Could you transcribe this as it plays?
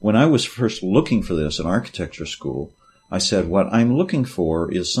when I was first looking for this in architecture school, I said, what I'm looking for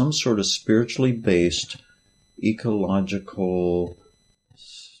is some sort of spiritually based, ecological,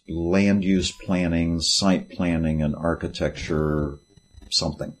 land use planning, site planning, and architecture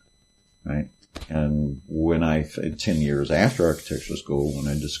something, right? And when 10 years after architecture school, when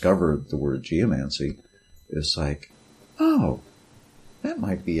I discovered the word geomancy, it's like, oh, that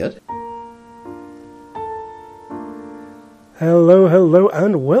might be it. Hello,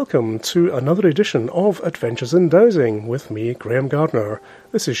 and welcome to another edition of Adventures in Dowsing with me, Graham Gardner.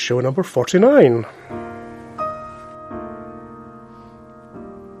 This is show number 49.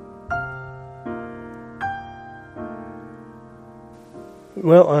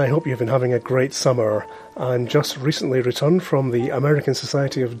 Well, I hope you've been having a great summer. I'm just recently returned from the American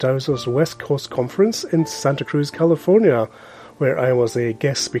Society of Dowsers West Coast Conference in Santa Cruz, California, where I was a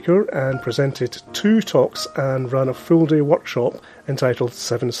guest speaker and presented 2 talks and ran a full-day workshop entitled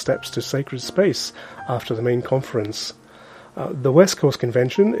 7 Steps to Sacred Space after the main conference. The West Coast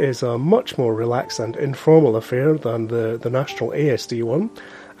Convention is a much more relaxed and informal affair than the national ASD one,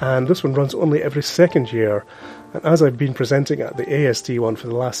 and this one runs only every second year. And as I've been presenting at the ASD one for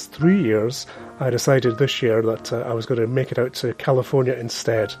the last 3 years, I decided this year that I was going to make it out to California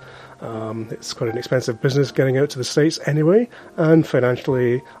instead. It's quite an expensive business getting out to the States anyway, and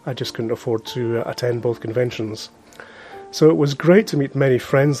financially I just couldn't afford to attend both conventions. So it was great to meet many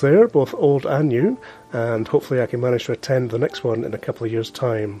friends there, both old and new, and hopefully I can manage to attend the next one in a couple of years'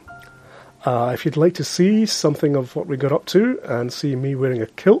 time. If you'd like to see something of what we got up to and see me wearing a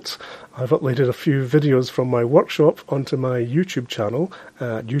kilt, I've uploaded a few videos from my workshop onto my YouTube channel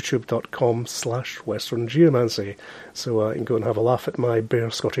at youtube.com/westerngeomancy. So you can go and have a laugh at my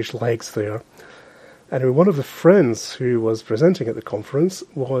bare Scottish legs there. Anyway, one of the friends who was presenting at the conference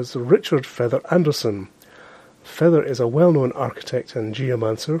was Richard Feather Anderson. Feather is a well-known architect and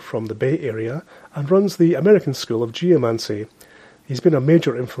geomancer from the Bay Area and runs the American School of Geomancy. He's been a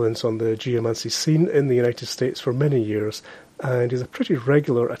major influence on the geomancy scene in the United States for many years, and he's a pretty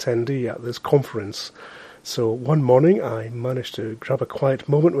regular attendee at this conference. So one morning I managed to grab a quiet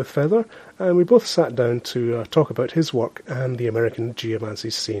moment with Feather, and we both sat down to talk about his work and the American geomancy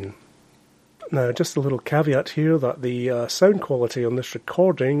scene. Now, just a little caveat here that the sound quality on this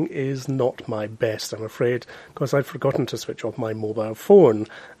recording is not my best, I'm afraid, because I'd forgotten to switch off my mobile phone,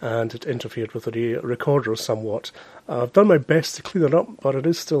 and it interfered with the recorder somewhat. I've done my best to clean it up, but it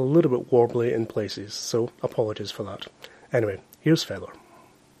is still a little bit warbly in places, so apologies for that. Anyway, here's Feather.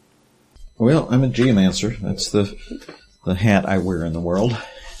 Well, I'm a geomancer. That's the hat I wear in the world,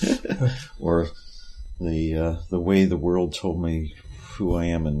 or the way the world told me who I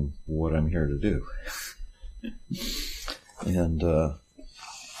am and what I'm here to do. And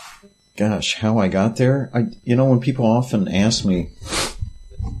gosh, how I got there. When people often ask me,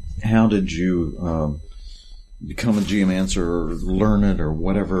 how did you become a geomancer or learn it or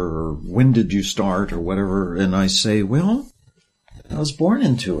whatever, or when did you start or whatever, and I say, well, I was born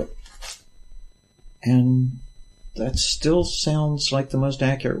into it. And that still sounds like the most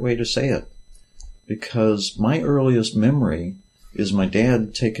accurate way to say it, because my earliest memory is my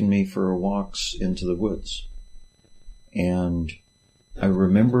dad taking me for walks into the woods. And I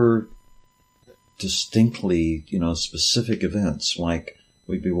remember distinctly, specific events, like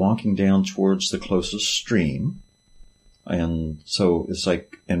we'd be walking down towards the closest stream. And so it's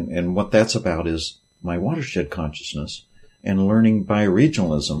like, and what that's about is my watershed consciousness and learning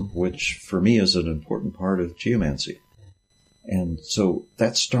bioregionalism, which for me is an important part of geomancy. And so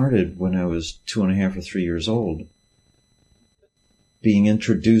that started when I was 2.5 or 3 years old, being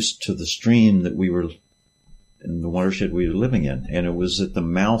introduced to the stream that we were in, the watershed we were living in. And it was at the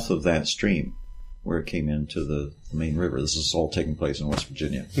mouth of that stream where it came into the main river. This is all taking place in West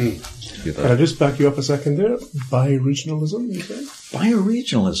Virginia. Can I just back you up a second there? Bioregionalism, you say?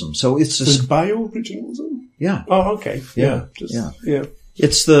 Bioregionalism. So it's this... Is bioregionalism? Yeah. Oh, okay. Yeah. Yeah.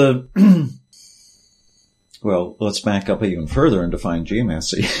 It's the... Well, let's back up even further and define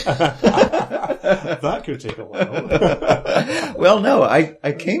geomancy. That could take a while. Well, no,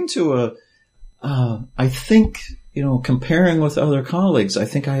 I came to I think, comparing with other colleagues, I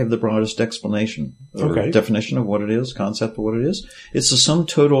think I have the broadest explanation or definition of what it is, concept of what it is. It's the sum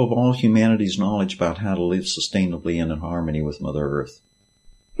total of all humanity's knowledge about how to live sustainably and in harmony with Mother Earth.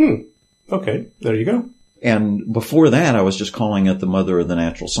 Okay, there you go. And before that, I was just calling it the mother of the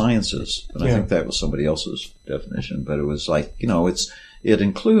natural sciences. And I think that was somebody else's definition. But it was like, it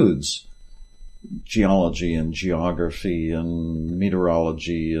includes geology and geography and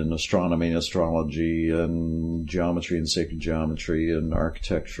meteorology and astronomy and astrology and geometry and sacred geometry and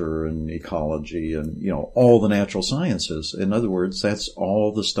architecture and ecology and, all the natural sciences. In other words, that's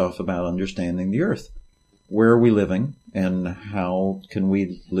all the stuff about understanding the earth. Where are we living and how can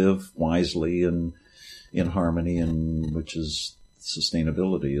we live wisely and in harmony, and which is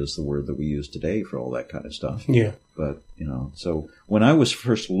sustainability is the word that we use today for all that kind of stuff. Yeah. But, so when I was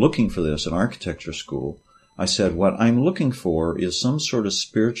first looking for this in architecture school, I said, what I'm looking for is some sort of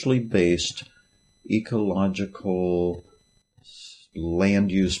spiritually based ecological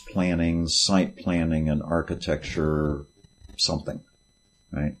land use planning, site planning, and architecture something,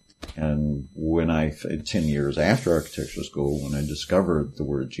 right? And when 10 years after architecture school, when I discovered the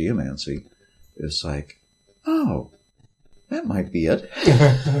word geomancy, it's like, oh, that might be it.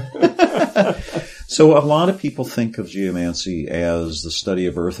 So a lot of people think of geomancy as the study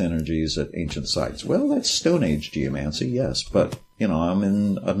of earth energies at ancient sites. Well, that's Stone Age geomancy, yes, but, I'm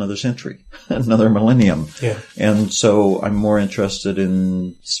in another century, another millennium. Yeah. And so I'm more interested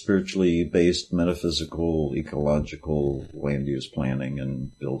in spiritually based metaphysical, ecological land use planning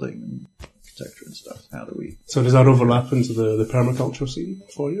and building and architecture and stuff. So does that overlap into the permaculture scene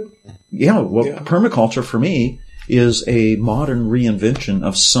for you? Yeah, well, permaculture for me is a modern reinvention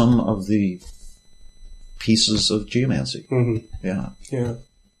of some of the pieces of geomancy. Mm-hmm. Yeah. Yeah.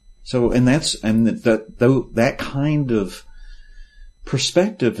 So, that kind of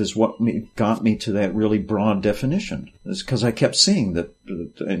perspective is what got me to that really broad definition. Is because I kept seeing that,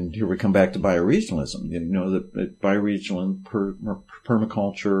 and here we come back to bioregionalism. That bioregional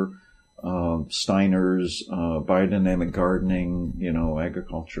permaculture, Steiner's, biodynamic gardening,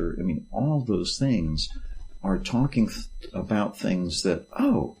 agriculture. I mean, all those things are talking about things that,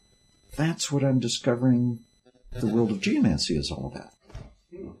 that's what I'm discovering the world of geomancy is all about.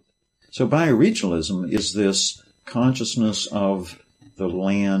 So bioregionalism is this consciousness of the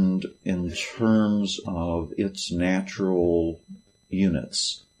land in terms of its natural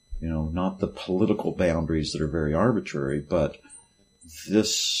units, not the political boundaries that are very arbitrary, but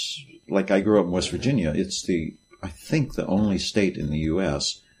this, like I grew up in West Virginia, it's I think the only state in the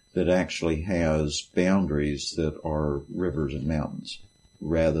U.S. that actually has boundaries that are rivers and mountains,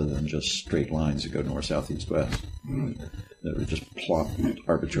 rather than just straight lines that go north, south, east, west, that are just plopped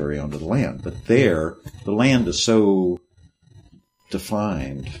arbitrary onto the land. But there, the land is so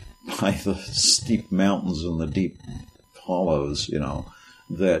defined by the steep mountains and the deep hollows,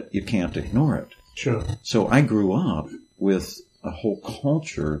 that you can't ignore it. Sure. So I grew up with a whole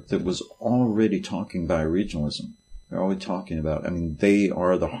culture that was already talking bioregionalism. They're always talking about, they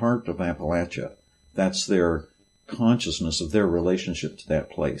are the heart of Appalachia. That's their consciousness of their relationship to that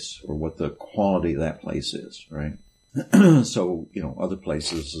place, or what the quality of that place is, right? So, other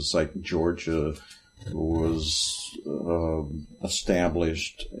places, it's like Georgia was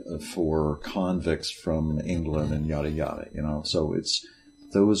established for convicts from England and yada yada, so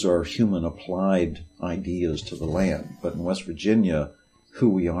those are human applied ideas to the land. But in West Virginia, who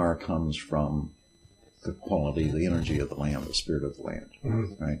we are comes from the quality, the energy of the land, the spirit of the land,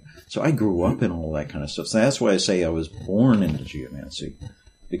 right? So I grew up in all that kind of stuff. So that's why I say I was born into geomancy,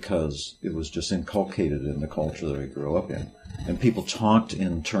 because it was just inculcated in the culture that I grew up in. And people talked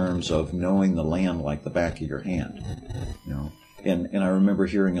in terms of knowing the land like the back of your hand, And I remember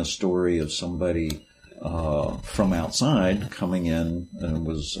hearing a story of somebody from outside coming in and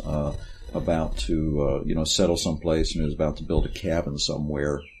was about to, settle someplace, and he was about to build a cabin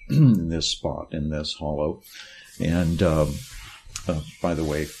somewhere in this spot, in this hollow. And by the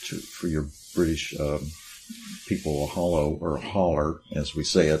way, for your British people, a hollow, or a holler, as we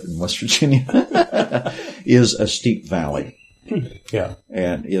say it in West Virginia, is a steep valley. Yeah.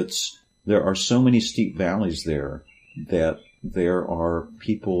 And there are so many steep valleys there that there are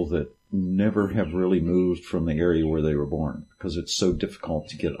people that never have really moved from the area where they were born, because it's so difficult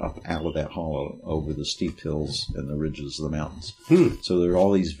to get up out of that hollow over the steep hills and the ridges of the mountains. So there are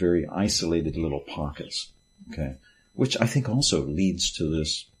all these very isolated little pockets, okay, which I think also leads to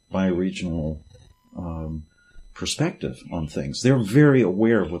this bioregional perspective on things. They're very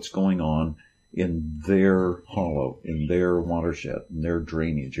aware of what's going on in their hollow, in their watershed, in their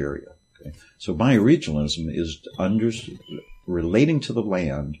drainage area. Okay? So bioregionalism is relating to the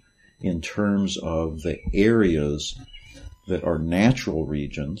land in terms of the areas that are natural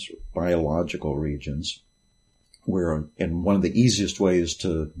regions, biological regions, where, and one of the easiest ways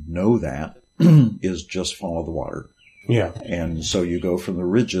to know that is just follow the water. Yeah. And so you go from the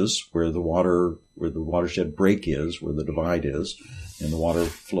ridges where the watershed break is, where the divide is, And the water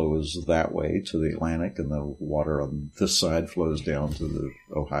flows that way to the Atlantic, and the water on this side flows down to the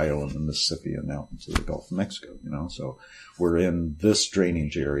Ohio and the Mississippi and out into the Gulf of Mexico, So we're in this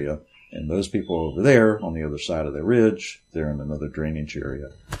drainage area, and those people over there on the other side of the ridge, they're in another drainage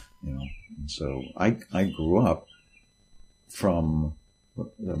area, And so I grew up from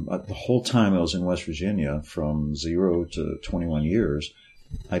the whole time I was in West Virginia, from 0 to 21 years,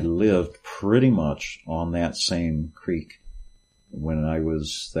 I lived pretty much on that same creek. When I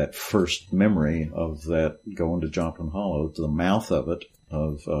was that first memory of that going to Joplin Hollow, to the mouth of it,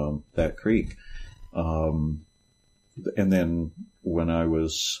 of that creek. And then when I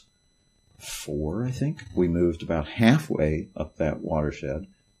was 4, I think, we moved about halfway up that watershed.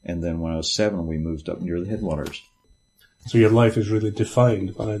 And then when I was 7, we moved up near the headwaters. So your life is really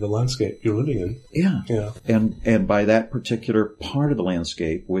defined by the landscape you're living in. Yeah. Yeah. And by that particular part of the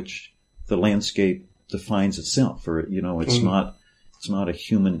landscape, which the landscape defines itself. For it's not a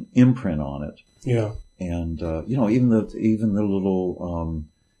human imprint on it. Yeah. And even the little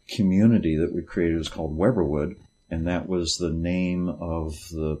community that we created is called Weberwood, and that was the name of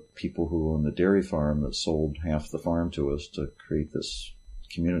the people who owned the dairy farm that sold half the farm to us to create this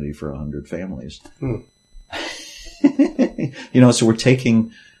community for 100 families. So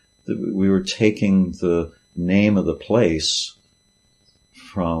we were taking the name of the place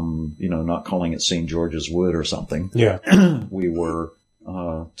from, not calling it St. George's Wood or something. Yeah. We were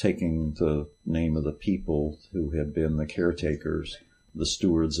taking the name of the people who had been the caretakers, the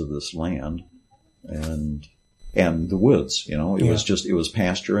stewards of this land, and the woods. It was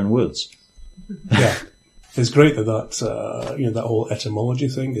pasture and woods. Yeah. It's great that that whole etymology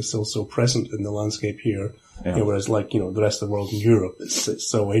thing is still so present in the landscape here. Yeah. Whereas the rest of the world in Europe, it's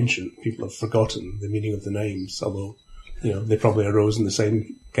so ancient, people have forgotten the meaning of the names, although, they probably arose in the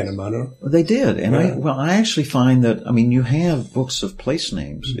same kind of manner. They did. And I actually find that, you have books of place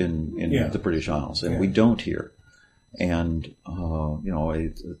names in the British Isles, and we don't here. And, I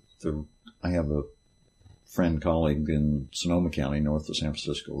have a colleague in Sonoma County, north of San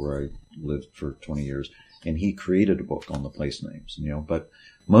Francisco, where I lived for 20 years, and he created a book on the place names, but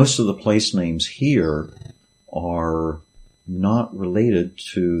most of the place names here are not related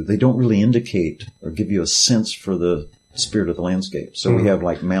to, they don't really indicate or give you a sense for the spirit of the landscape. So we have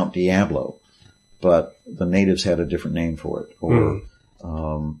like Mount Diablo, but the natives had a different name for it. Or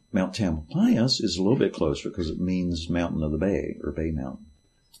Mount Tamalpais is a little bit closer because it means mountain of the bay, or Bay Mountain.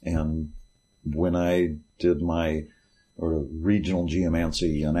 And when I did my regional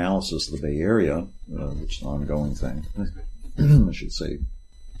geomancy analysis of the Bay Area, which is an ongoing thing, I should say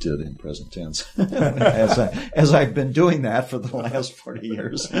did in present tense, as I've been doing that for the last 40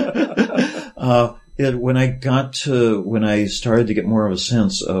 years. When I started to get more of a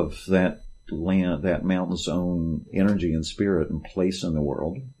sense of that land, that mountain's own energy and spirit and place in the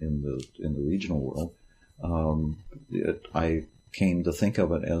world, in the regional world, I came to think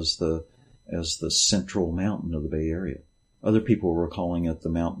of it as the central mountain of the Bay Area. Other people were calling it the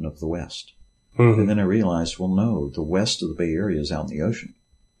mountain of the West. Mm-hmm. And then I realized, well, no, the west of the Bay Area is out in the ocean.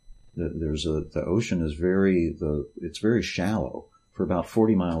 The ocean is it's very shallow for about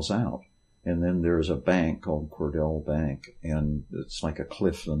 40 miles out. And then there's a bank called Cordell Bank, and it's like a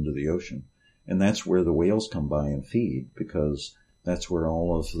cliff under the ocean. And that's where the whales come by and feed, because that's where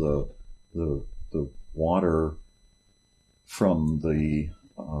all of the water from the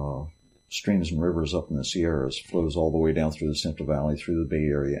streams and rivers up in the Sierras flows all the way down through the Central Valley, through the Bay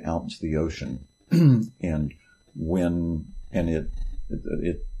Area, out into the ocean. And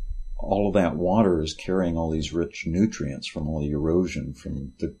all of that water is carrying all these rich nutrients from all the erosion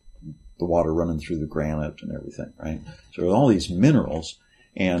from the water running through the granite and everything, right? So all these minerals,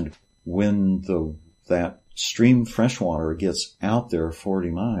 and when that stream freshwater gets out there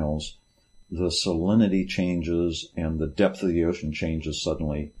 40 miles, the salinity changes and the depth of the ocean changes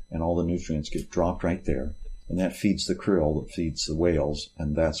suddenly, and all the nutrients get dropped right there. And that feeds the krill, that feeds the whales,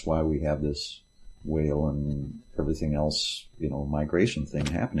 and that's why we have this whale and everything else, migration thing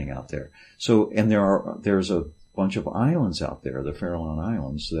happening out there. So, and there's a bunch of islands out there, the Farallon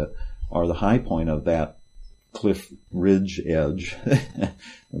Islands, that are the high point of that cliff ridge edge,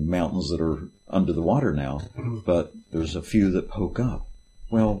 mountains that are under the water now, but there's a few that poke up.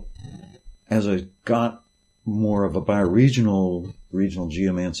 Well, as I got more of a bioregional, regional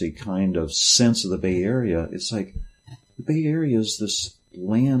geomancy kind of sense of the Bay Area, it's like the Bay Area is this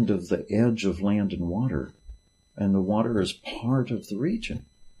land of the edge of land and water, and the water is part of the region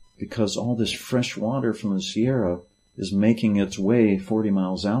because all this fresh water from the Sierra is making its way 40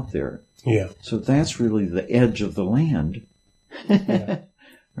 miles out there. Yeah. So that's really the edge of the land. Yeah.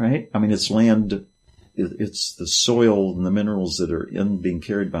 Right? I mean, it's land it's the soil and the minerals that are being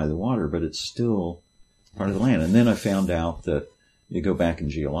carried by the water, but it's still part of the land. And then I found out that you go back in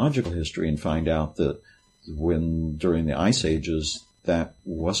geological history and find out that during the ice ages, that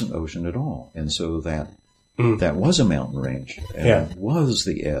wasn't ocean at all. And so that was a mountain range, and it was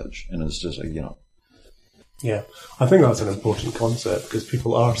the edge. And it's just, Yeah, I think that's an important concept because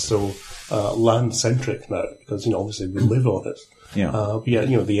people are so land-centric now because, obviously we live on it. Yeah. But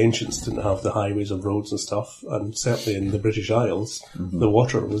the ancients didn't have the highways and roads and stuff, and certainly in the British Isles, the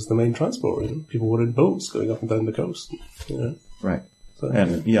water was the main transport. People were in boats going up and down the coast. Right. So,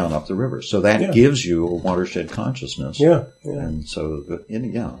 and up the river. So that gives you a watershed consciousness. Yeah. And so,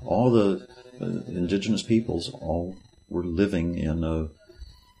 all the indigenous peoples all were living in a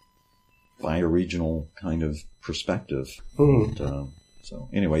bioregional kind of perspective. And, so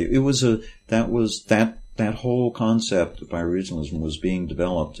anyway, that whole concept of bioregionalism was being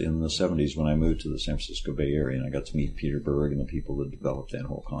developed in the 70s when I moved to the San Francisco Bay Area, and I got to meet Peter Berg and the people that developed that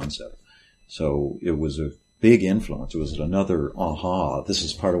whole concept. So it was a big influence. It was another aha. This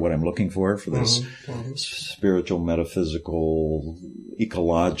is part of what I'm looking for this spiritual, metaphysical,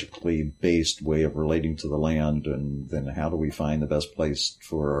 ecologically based way of relating to the land, and then how do we find the best place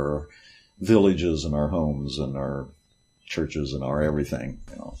for our villages and our homes and our churches and our everything,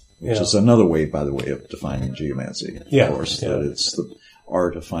 which is another way, by the way, of defining geomancy. Of course, that it's the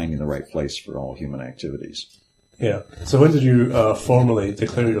art of finding the right place for all human activities. Yeah. So when did you formally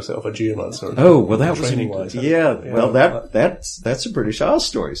declare yourself a geomancer? Oh, well, that was training-wise. Well, that's a British Isles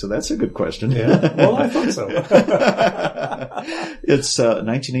story, so that's a good question. Yeah. Well, I thought so. It's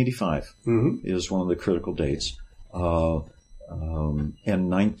 1985 is one of the critical dates, and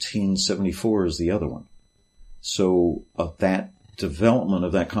 1974 is the other one. So that development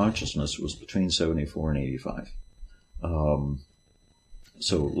of that consciousness was between 74 and 85.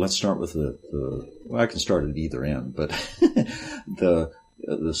 So let's start with I can start at either end, but the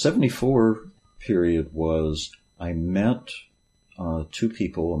 74 period was I met two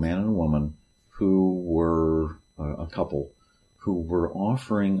people, a man and a woman, who were a couple who were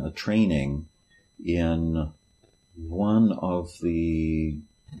offering a training in one of the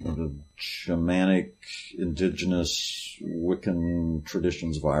shamanic, indigenous, Wiccan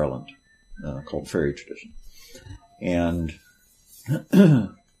traditions of Ireland, called fairy tradition. And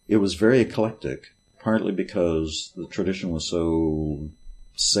it was very eclectic, partly because the tradition was so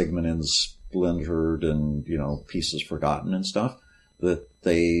segmented and splintered and, pieces forgotten and stuff, that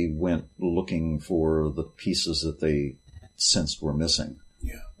they went looking for the pieces that they sensed were missing.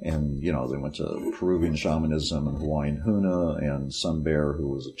 Yeah. And, they went to Peruvian shamanism and Hawaiian Huna and Sun Bear, who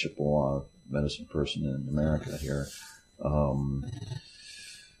was a Chippewa medicine person in America here.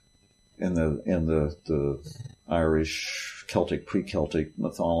 And the Irish Celtic, pre-Celtic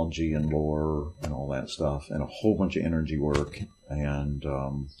mythology and lore and all that stuff, and a whole bunch of energy work. And,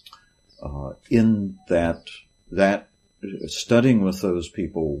 in that studying with those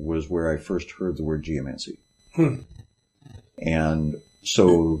people was where I first heard the word geomancy. And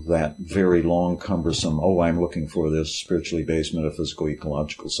so that very long, cumbersome, I'm looking for this spiritually based, metaphysical,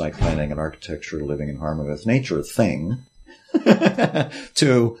 ecological, site planning and architecture, living in harmony with nature thing,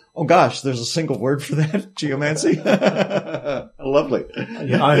 to, oh gosh, there's a single word for that, geomancy. Lovely.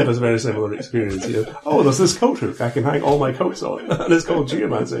 Yeah, I have a very similar experience. There's this coat hook I can hang all my coats on, and it's called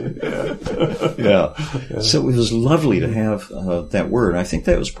geomancy. Yeah. So it was lovely to have that word. I think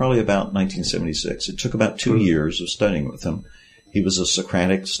that was probably about 1976. It took about 2 years of studying with him. He was a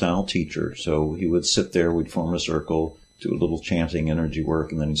Socratic style teacher, so he would sit there, we'd form a circle, do a little chanting energy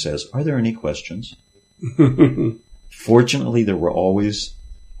work, and then he says, "Are there any questions?" Fortunately, there were always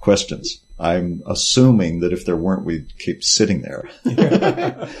questions. I'm assuming that if there weren't, we'd keep sitting there.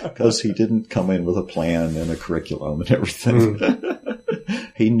 Because he didn't come in with a plan and a curriculum and everything.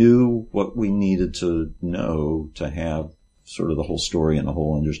 He knew what we needed to know to have sort of the whole story and the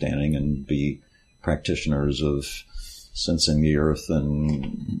whole understanding and be practitioners of sensing the earth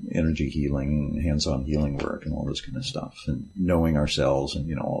and energy healing, hands-on healing work and all this kind of stuff, and knowing ourselves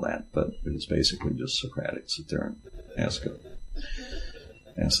and, all that. But it was basically just Socratic. Sit there and ask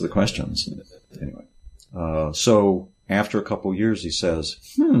the questions. Anyway. So after a couple of years, he says,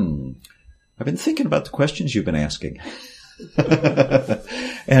 I've been thinking about the questions you've been asking.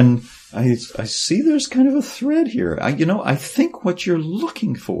 And I see there's kind of a thread here. I think what you're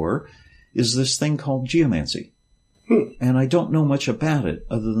looking for is this thing called geomancy. And I don't know much about it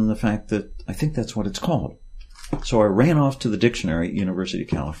other than the fact that I think that's what it's called. So I ran off to the dictionary at University of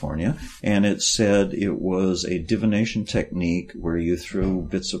California, and it said it was a divination technique where you threw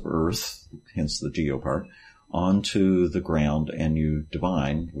bits of earth, hence the geo part, onto the ground and you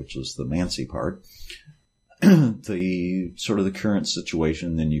divine, which is the Mancy part, the sort of the current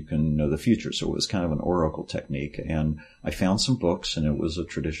situation, then you can know the future. So it was kind of an oracle technique. And I found some books, and it was a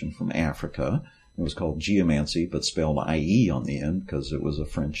tradition from Africa. It was called geomancy, but spelled I-E on the end because it was a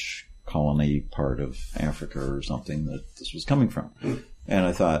French colony part of Africa or something that this was coming from. And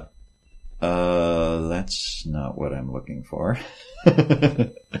I thought, that's not what I'm looking for.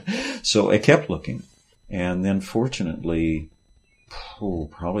 So I kept looking. And then fortunately,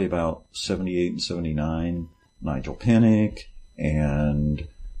 probably about 78 and 79, Nigel Pinnock, and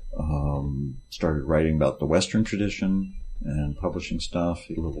started writing about the Western tradition and publishing stuff,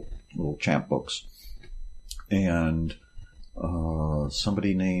 little chapbooks. And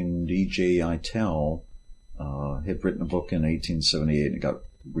somebody named E.J. Eitel had written a book in 1878 and it got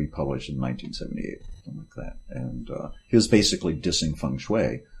republished in 1978, something like that. And he was basically dissing feng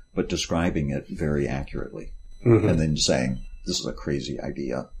shui, but describing it very accurately. Mm-hmm. And then saying, this is a crazy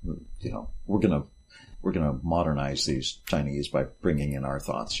idea. You know, we're gonna modernize these Chinese by bringing in our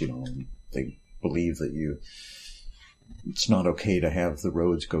thoughts. You know, they believe that it's not okay to have the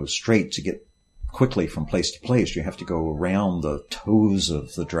roads go straight to get quickly from place to place. You have to go around the toes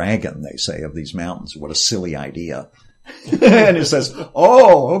of the dragon, they say, of these mountains. What a silly idea. And he says,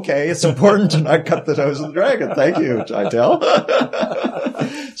 oh, okay, it's important to not cut the toes of the dragon. Thank you, Eitel.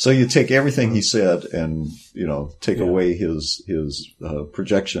 So you take everything he said and, you know, take away his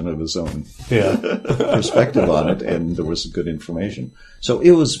projection of his own perspective on it, and there was good information. So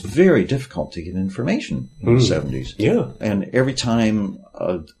it was very difficult to get information in the 70s. Yeah. And every time,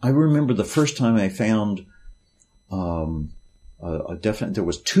 I remember the first time I found there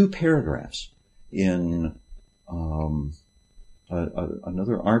was 2 paragraphs in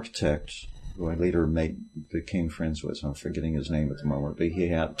another architect who I later became friends with. I'm forgetting his name at the moment, but he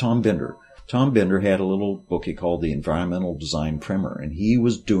had Tom Bender. Tom Bender had a little book he called the Environmental Design Primer, and he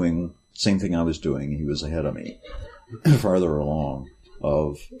was doing the same thing I was doing. He was ahead of me, farther along,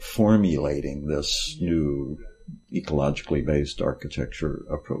 of formulating this new ecologically based architecture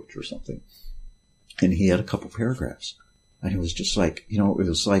approach or something. And he had a couple paragraphs, and it was just like, you know, it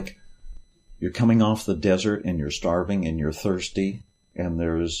was like, you're coming off the desert and you're starving and you're thirsty, and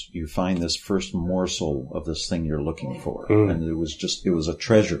you find this first morsel of this thing you're looking for. And it was a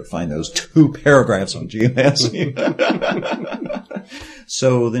treasure to find those 2 paragraphs on geomancy.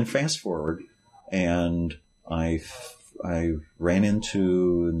 So then fast forward, and I ran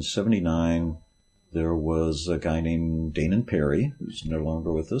into, in 79, there was a guy named Danon Perry, who's no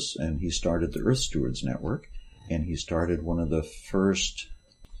longer with us, and he started the Earth Stewards Network, and he started one of the first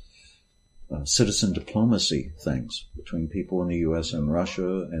citizen diplomacy things between people in the U.S. and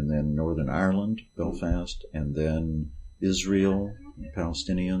Russia, and then Northern Ireland, Belfast, and then Israel, and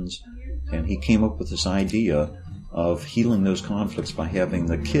Palestinians. And he came up with this idea of healing those conflicts by having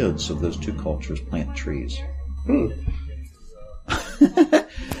the kids of those 2 cultures plant trees.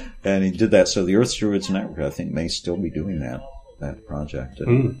 And he did that. So the Earth Stewards Network, I think, may still be doing that project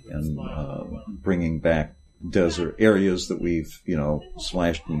and bringing back desert areas that we've, you know,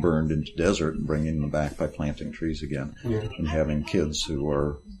 slashed and burned into desert, and bringing them back by planting trees again, and having kids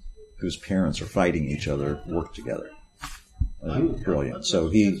whose parents are fighting each other work together. Brilliant. So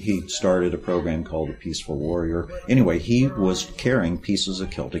he started a program called the Peaceful Warrior. Anyway, he was carrying pieces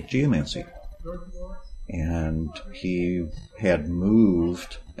of Celtic geomancy, and he had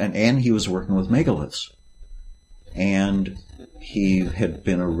moved, and he was working with megaliths. And he had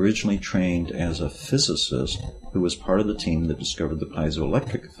been originally trained as a physicist who was part of the team that discovered the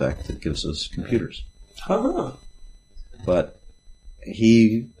piezoelectric effect that gives us computers. But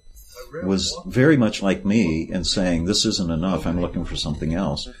he was very much like me in saying, this isn't enough, I'm looking for something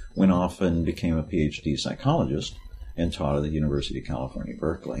else. Went off and became a PhD psychologist and taught at the University of California,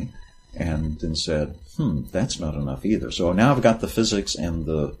 Berkeley, and then said, that's not enough either. So now I've got the physics and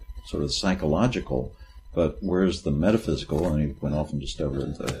the sort of psychological, but where's the metaphysical? And he went off and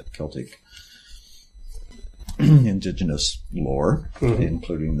discovered the Celtic indigenous lore,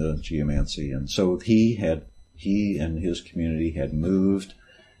 including the geomancy. And so he and his community had moved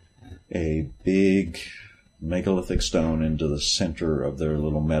a big megalithic stone into the center of their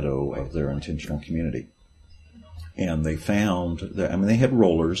little meadow of their intentional community. And they found that, I mean, they had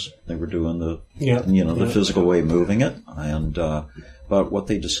rollers. They were doing the physical way of moving it. And, but what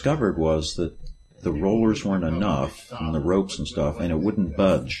they discovered was that the rollers weren't enough, and the ropes and stuff, and it wouldn't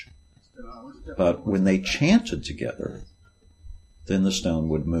budge. But when they chanted together, then the stone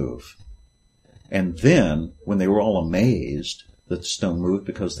would move. And then, when they were all amazed that the stone moved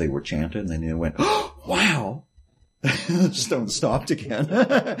because they were chanted, and then they went, oh, wow, the stone stopped again.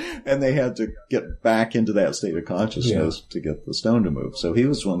 And they had to get back into that state of consciousness to get the stone to move. So he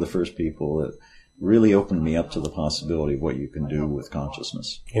was one of the first people that really opened me up to the possibility of what you can do with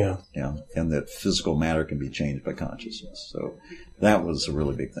consciousness. Yeah. Yeah. And that physical matter can be changed by consciousness. So that was a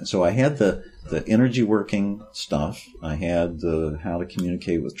really big thing. So I had the energy working stuff. I had the how to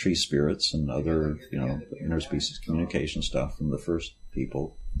communicate with tree spirits and other, interspecies communication stuff from the first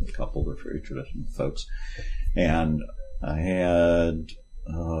people, a couple of very traditional folks. And I had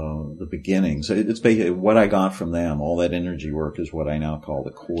the beginnings. It's basically what I got from them. All that energy work is what I now call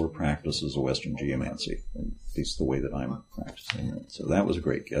the core practices of Western geomancy, at least the way that I'm practicing it. So that was a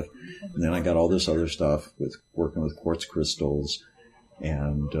great gift. And then I got all this other stuff with working with quartz crystals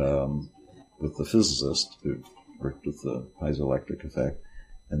and with the physicist who worked with the piezoelectric effect.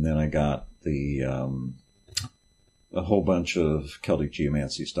 And then I got a whole bunch of Celtic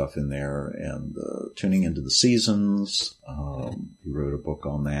geomancy stuff in there, and tuning into the seasons. He wrote a book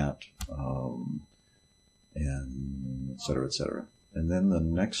on that, and et cetera, et cetera. And then the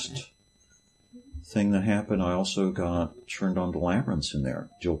next thing that happened, I also got turned on to labyrinths in there.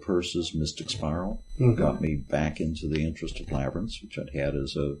 Jill Peirce's Mystic Spiral got me back into the interest of labyrinths, which I'd had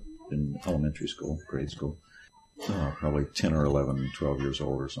in elementary school, grade school, probably 10 or 11, 12 years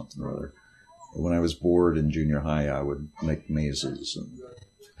old or something or other. When I was bored in junior high, I would make mazes.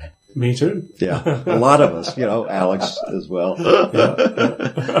 Me too. Yeah, a lot of us, Alex as well.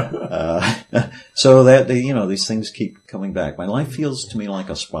 So that, these things keep coming back. My life feels to me like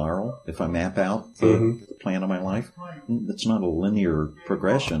a spiral. If I map out the plan of my life, it's not a linear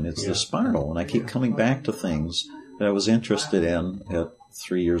progression. It's the spiral. And I keep coming back to things that I was interested in at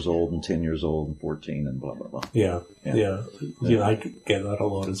 3 years old and 10 years old and 14 and blah, blah, blah. Yeah. I get that a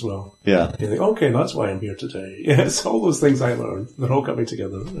lot as well. Yeah. You think, okay, that's why I'm here today. Yeah, it's all those things I learned. They're all coming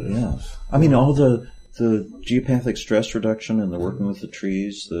together. Yeah. I mean, all the geopathic stress reduction and the working with the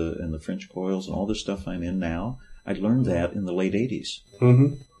trees and the French coils and all the stuff I'm in now, I learned that in the late 80s.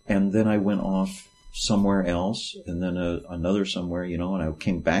 Mm-hmm. And then I went off somewhere else, and then another somewhere, and I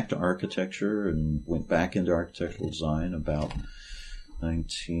came back to architecture and went back into architectural design about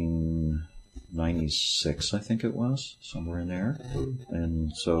 1996, I think it was, somewhere in there.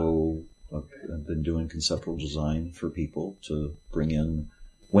 And so I've been doing conceptual design for people to bring in,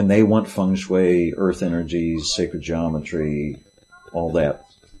 when they want feng shui, earth energies, sacred geometry, all that,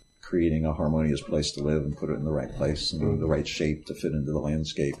 creating a harmonious place to live and put it in the right place and the right shape to fit into the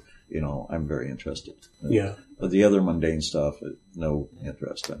landscape. I'm very interested. Yeah. But the other mundane stuff, no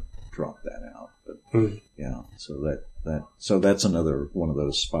interest. I dropped that out. But yeah, so that's another one of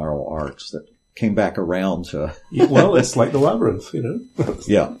those spiral arcs that came back around to. Well, it's like the labyrinth,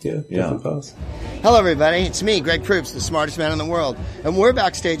 Yeah. Different paths. Hello, everybody. It's me, Greg Proops, the smartest man in the world. And we're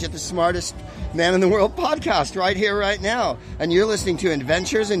backstage at the Smartest Man in the World podcast right here, right now. And you're listening to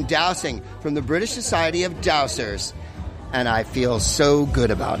Adventures in Dowsing from the British Society of Dowsers. And I feel so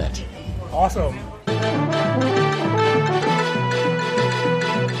good about it. Awesome.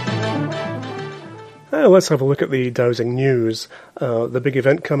 Let's have a look at the dowsing news. The big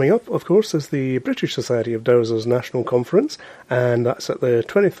event coming up, of course, is the British Society of Dowsers National Conference, and that's at the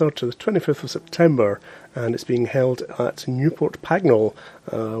 23rd to the 25th of September, and it's being held at Newport Pagnell,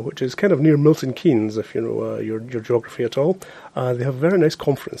 which is kind of near Milton Keynes, if you know your geography at all. They have a very nice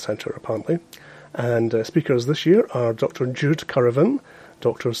conference centre, apparently. And speakers this year are Dr. Jude Currivan,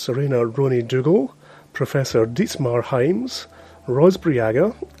 Dr. Serena Roney-Dougal, Professor Dietmar Heims, Ros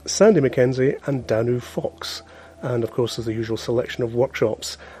Briaga, Sandy McKenzie, and Danu Fox. And, of course, there's the usual selection of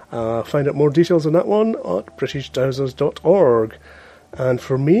workshops. Find out more details on that one at britishdowsers.org. And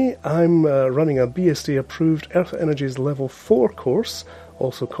for me, I'm running a BSD-approved Earth Energies Level 4 course,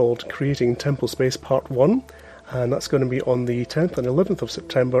 also called Creating Temple Space Part 1. And that's going to be on the 10th and 11th of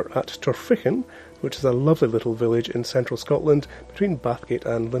September at Torfichan, which is a lovely little village in central Scotland between Bathgate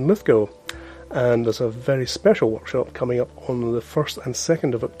and Linlithgow. And there's a very special workshop coming up on the 1st and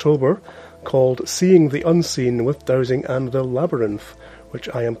 2nd of October called Seeing the Unseen with Dowsing and the Labyrinth, which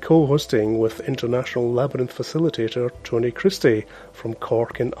I am co-hosting with international labyrinth facilitator Tony Christie from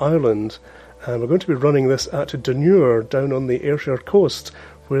Cork in Ireland. And we're going to be running this at Dunure, down on the Ayrshire coast,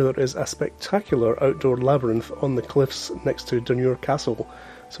 where there is a spectacular outdoor labyrinth on the cliffs next to Dunure Castle.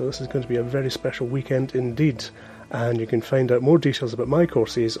 So this is going to be a very special weekend indeed. And you can find out more details about my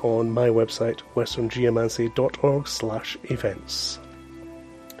courses on my website, westerngeomancy.org/events.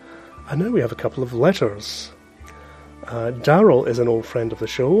 And now we have a couple of letters. Darryl is an old friend of the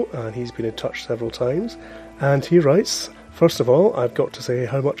show, and he's been in touch several times. And he writes, "First of all, I've got to say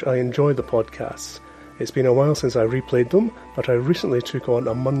how much I enjoy the podcasts. It's been a while since I replayed them, but I recently took on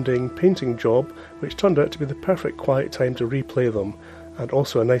a mundane painting job, which turned out to be the perfect quiet time to replay them, and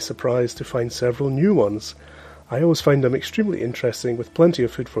also a nice surprise to find several new ones. I always find them extremely interesting, with plenty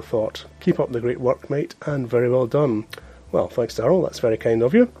of food for thought. Keep up the great work, mate, and very well done. Well, thanks, Darryl, that's very kind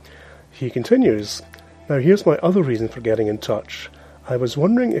of you. He continues, now here's my other reason for getting in touch. I was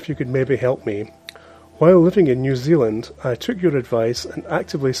wondering if you could maybe help me. While living in New Zealand, I took your advice and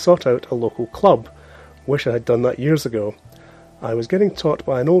actively sought out a local club. Wish I had done that years ago. I was getting taught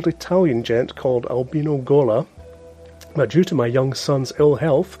by an old Italian gent called Albino Gola, but due to my young son's ill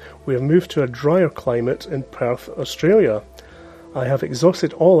health, we have moved to a drier climate in Perth, Australia. I have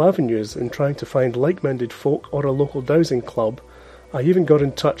exhausted all avenues in trying to find like-minded folk or a local dowsing club. I even got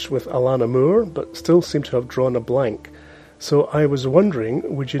in touch with Alana Moore, but still seem to have drawn a blank. So I was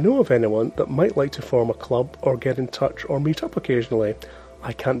wondering, would you know of anyone that might like to form a club or get in touch or meet up occasionally?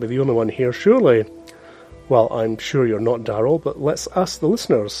 I can't be the only one here, surely. Well, I'm sure you're not, Darryl, but let's ask the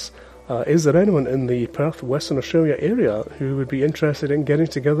listeners. Is there anyone in the Perth, Western Australia area who would be interested in getting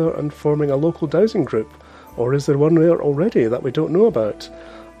together and forming a local dowsing group? Or is there one there already that we don't know about?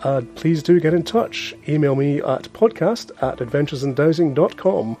 Please do get in touch. Email me at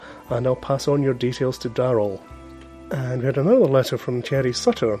podcast@adventuresindowsing.com and I'll pass on your details to Darryl. And we had another letter from Cherry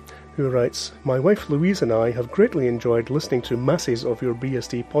Sutter, who writes, my wife Louise and I have greatly enjoyed listening to masses of your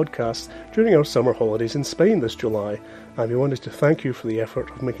BSD podcasts during our summer holidays in Spain this July, and we wanted to thank you for the effort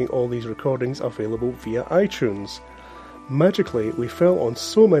of making all these recordings available via iTunes. Magically, we fell on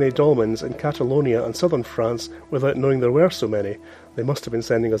so many dolmens in Catalonia and southern France without knowing there were so many. They must have been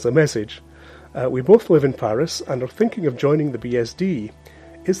sending us a message. We both live in Paris and are thinking of joining the BSD.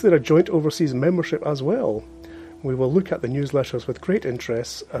 Is there a joint overseas membership as well? We will look at the newsletters with great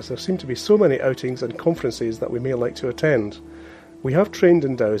interest, as there seem to be so many outings and conferences that we may like to attend. We have trained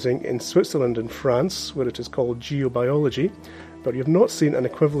in dowsing in Switzerland and France, where it is called geobiology, but we have not seen an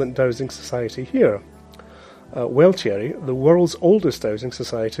equivalent dowsing society here. Well, Thierry, the world's oldest dowsing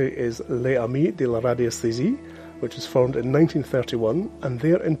society is Les Amis de la Radiesthesie, which was formed in 1931, and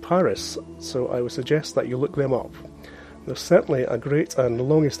they're in Paris, so I would suggest that you look them up. There's certainly a great and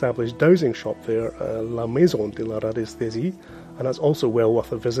long-established dowsing shop there, La Maison de la Radiesthesie, and that's also well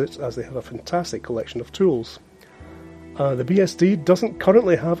worth a visit as they have a fantastic collection of tools. The BSD doesn't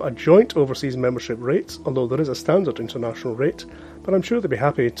currently have a joint overseas membership rate, although there is a standard international rate, but I'm sure they'd be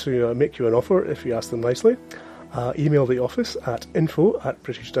happy to make you an offer if you ask them nicely. Email the office at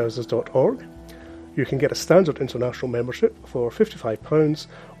info@britishdowsers.org. You can get a standard international membership for £55,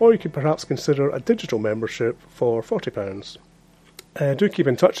 or you could perhaps consider a digital membership for £40. Do keep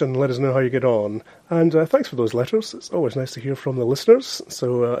in touch and let us know how you get on. And thanks for those letters. It's always nice to hear from the listeners.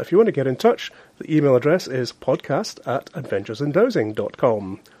 So if you want to get in touch, the email address is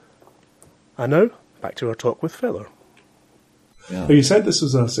podcast@adventuresindowsing.com. And now, back to our talk with Feather. Yeah. You said this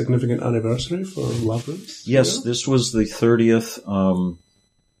was a significant anniversary for Labyrinth? Yes, yeah? This was the 30th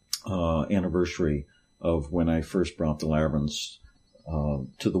anniversary of when I first brought the Labyrinths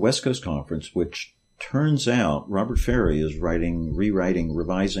to the West Coast Conference, which turns out Robert Ferry is rewriting,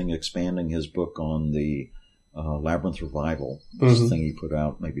 revising, expanding his book on the Labyrinth Revival. This is the thing he put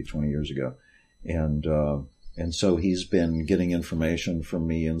out maybe 20 years ago. And so he's been getting information from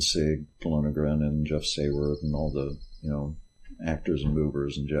me and Sig Lundgren and Jeff Sayworth and all the, actors and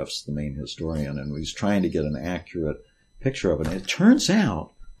movers, and Jeff's the main historian, and he's trying to get an accurate picture of it. And it turns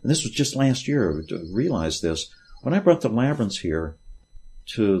out, and this was just last year, I realized this, when I brought the Labyrinths here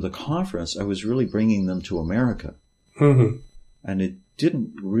to the conference, I was really bringing them to America. Mm-hmm. And it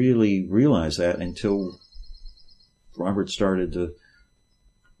didn't really realize that until Robert started to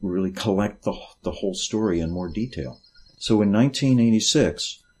really collect the whole story in more detail. So in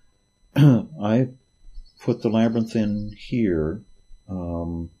 1986, I put the Labyrinth in here.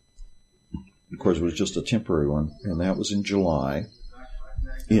 Of course, it was just a temporary one, and that was in July.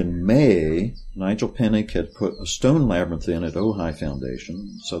 In May, Nigel Pennick had put a stone labyrinth in at Ojai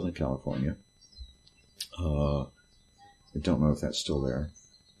Foundation, Southern California. I don't know if that's still there.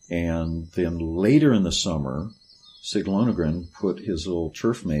 And then later in the summer, Sig Lundgren put his little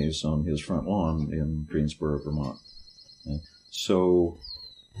turf maze on his front lawn in Greensboro, Vermont. Okay. So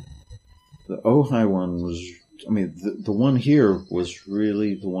the Ojai one was, the one here was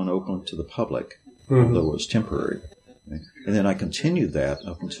really the one open to the public, although it was temporary. Okay. And then I continued that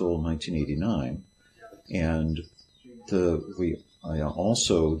up until 1989. And I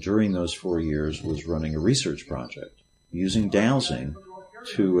also, during those 4 years, was running a research project using dowsing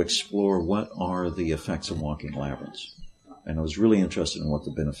to explore what are the effects of walking labyrinths. And I was really interested in what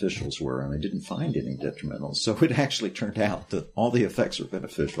the beneficials were, and I didn't find any detrimental. So it actually turned out that all the effects are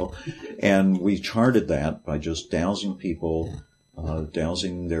beneficial. And we charted that by just dowsing people,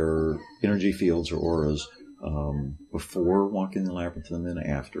 dowsing their energy fields or auras before walking the labyrinth and then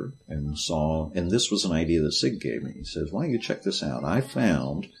after. And this was an idea that Sig gave me. He says, why don't you check this out? I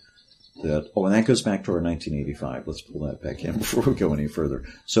found that, and that goes back to our 1985. Let's pull that back in before we go any further.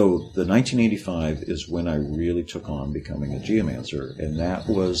 So the 1985 is when I really took on becoming a geomancer, and that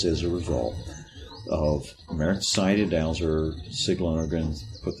was as a result of American Society of Dowser. Sig Lonergan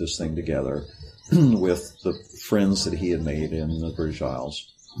put this thing together with the friends that he had made in the British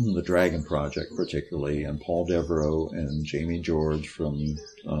Isles, the Dragon Project particularly, and Paul Devereaux and Jamie George from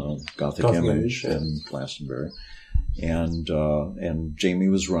Gothic Image and Glastonbury. And Jamie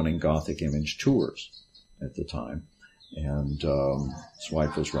was running Gothic Image tours at the time, and his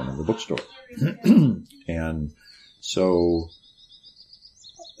wife was running the bookstore. And so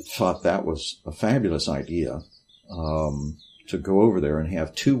I thought that was a fabulous idea, to go over there and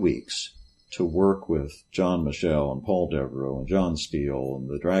have 2 weeks to work with John Michel and Paul Devereaux and John Steele and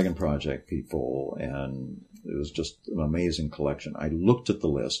the Dragon Project people, and it was just an amazing collection. I looked at the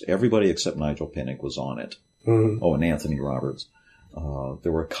list. Everybody except Nigel Pinnock was on it. Mm-hmm. Oh, and Anthony Roberts.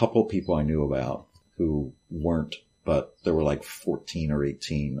 There were a couple people I knew about who weren't, but there were like 14 or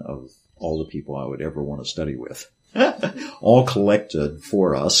 18 of all the people I would ever want to study with. All collected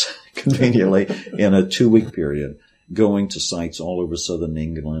for us conveniently in a 2-week period, going to sites all over southern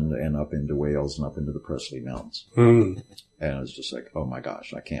England and up into Wales and up into the Presley Mountains. Mm. And it was just like, oh my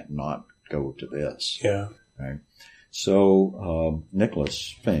gosh, I can't not go to this. Yeah. Right? So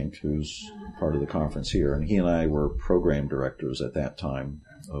Nicholas Fink, who's part of the conference here, and he and I were program directors at that time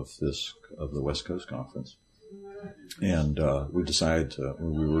of the West Coast Conference. And we decided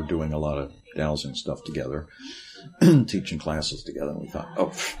we were doing a lot of dowsing stuff together, teaching classes together, and we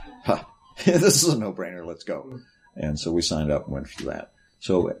thought, this is a no-brainer, let's go. And so we signed up and went for that.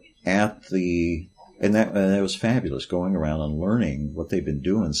 So and that was fabulous, going around and learning what they've been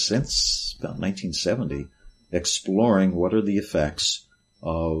doing since about 1970, exploring what are the effects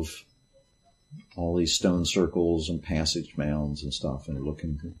of all these stone circles and passage mounds and stuff,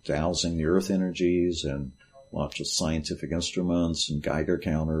 and dowsing the earth energies and lots of scientific instruments and Geiger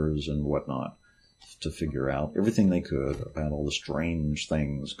counters and whatnot to figure out everything they could about all the strange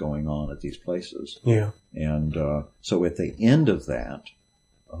things going on at these places. Yeah. And so at the end of that,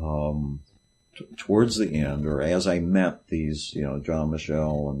 towards the end, or as I met these, John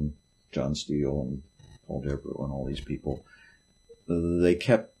Michel and John Steele and Paul Devereaux and all these people, they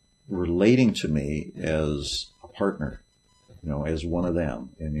kept relating to me as a partner, as one of them,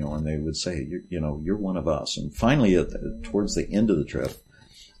 and they would say, you're one of us. And finally, towards the end of the trip,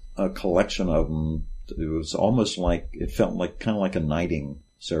 a collection of them, it was almost like, it felt like kind of like a knighting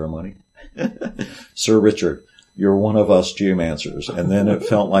ceremony. Sir Richard, you're one of us geomancers. And then it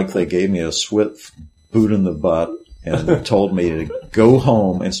felt like they gave me a swift boot in the butt and told me to go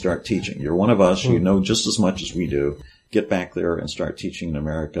home and start teaching. You're one of us. You know just as much as we do. Get back there and start teaching in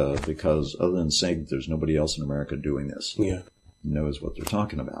America, because other than saying there's nobody else in America doing this. Yeah. Knows what they're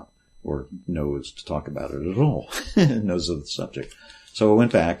talking about, or knows to talk about it at all. Knows of the subject. So I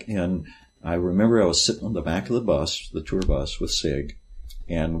went back, and I remember I was sitting on the back of the bus, the tour bus, with Sig,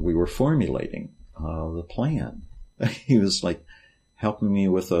 and we were formulating the plan. He was like helping me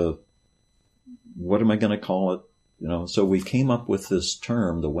with what am I going to call it? So we came up with this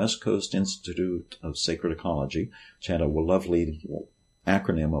term, the West Coast Institute of Sacred Ecology, which had a lovely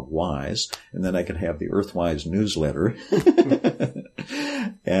acronym of WISE, and then I could have the Earthwise newsletter.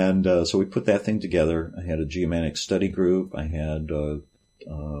 And so we put that thing together. I had a geomanic study group. I had a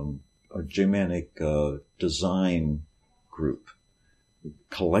geomanic design group.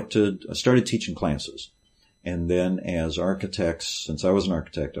 I started teaching classes. And then as architects, since I was an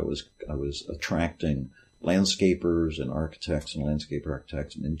architect, I was attracting landscapers and architects and landscape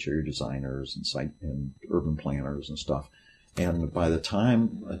architects and interior designers and site and urban planners and stuff. And by the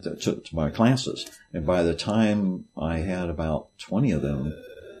time, to my classes, and by the time I had about 20 of them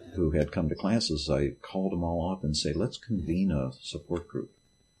who had come to classes, I called them all up and said, let's convene a support group,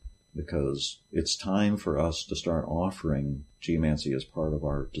 because it's time for us to start offering geomancy as part of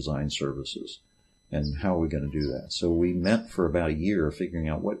our design services. And how are we going to do that? So we met for about a year figuring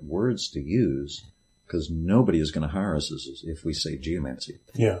out what words to use, because nobody is going to hire us if we say geomancy.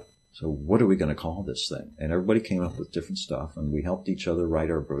 Yeah. So what are we going to call this thing? And everybody came up with different stuff, and we helped each other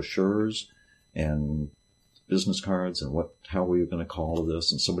write our brochures and business cards and how we were going to call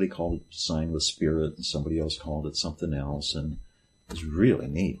this. And somebody called it Design with Spirit, and somebody else called it something else, and it was really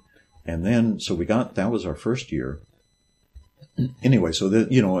neat. And then, so that was our first year. anyway, so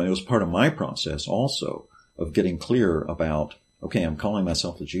that, you know, it was part of my process also of getting clear about, okay, I'm calling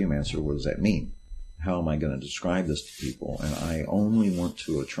myself a geomancer. What does that mean? How am I going to describe this to people? And I only want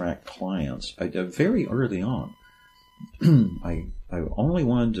to attract clients. Very early on, I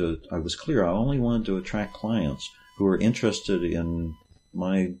was clear, I only wanted to attract clients who were interested in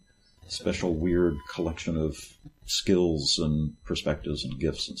my special weird collection of skills and perspectives and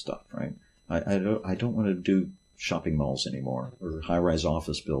gifts and stuff, right? I don't want to do shopping malls anymore, or high-rise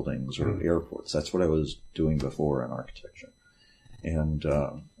office buildings, or airports. That's what I was doing before in architecture. And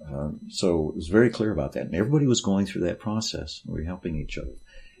so it was very clear about that. And everybody was going through that process. We were helping each other.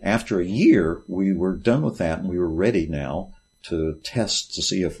 After a year, we were done with that, and we were ready now to test to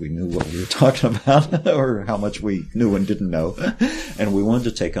see if we knew what we were talking about or how much we knew and didn't know. And we wanted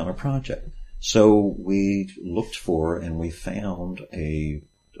to take on a project. So we looked for and we found a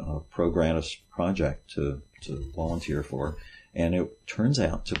pro gratis project to volunteer for. And it turns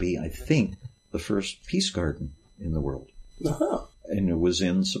out to be, I think, the first peace garden in the world. Uh-huh. And it was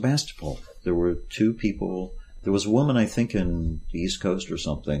in Sebastopol. There were two people. There was a woman, I think, in the East Coast or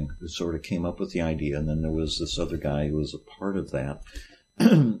something, who sort of came up with the idea. And then there was this other guy who was a part of that,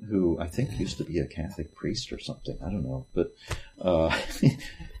 who I think used to be a Catholic priest or something. I don't know. But,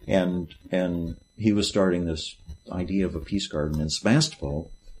 and he was starting this idea of a peace garden in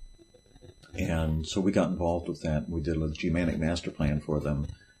Sebastopol. And so we got involved with that. We did a Germanic master plan for them.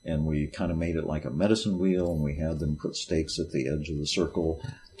 And we kind of made it like a medicine wheel, and we had them put stakes at the edge of the circle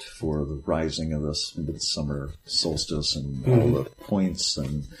for the rising of this midsummer solstice and all the points.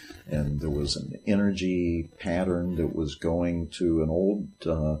 And there was an energy pattern that was going to an old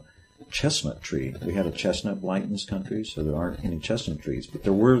chestnut tree. We had a chestnut blight in this country, so there aren't any chestnut trees. But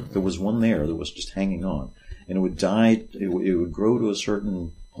there was one there that was just hanging on. And it would die, it would grow to a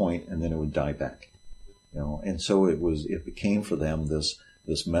certain point, and then it would die back. You know, and so it became for them this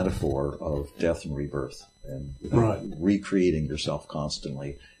metaphor of death and rebirth and recreating yourself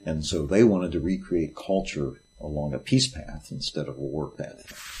constantly. And so they wanted to recreate culture along a peace path instead of a war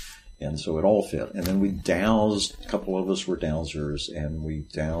path. And so it all fit. And then we dowsed, a couple of us were dowsers, and we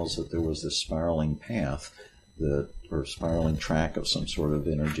dowsed that there was this spiraling path or spiraling track of some sort of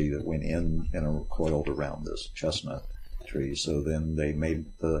energy that went in and coiled around this chestnut tree. So then they made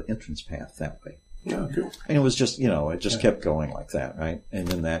the entrance path that way. Yeah, cool. And it was just, you know, it just kept going like that, right? And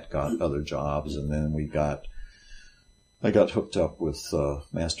then that got other jobs, and then I got hooked up with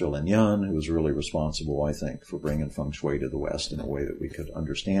Master Lin Yun, who was really responsible, I think, for bringing feng shui to the West in a way that we could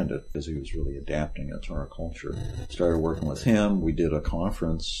understand it, because he was really adapting it to our culture. Started working with him. We did a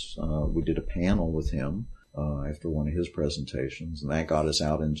conference. We did a panel with him after one of his presentations, and that got us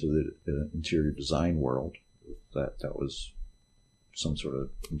out into the interior design world. That was some sort of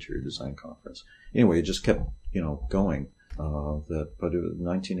interior design conference. Anyway, it just kept, you know, going. But it was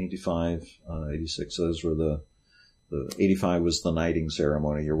 1985, 86. Those were the 85 was the knighting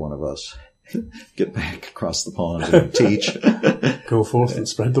ceremony. You're one of us. Get back across the pond and teach. Go forth and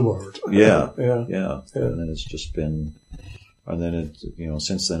spread the word. Yeah. And then it's just been, and then it, you know,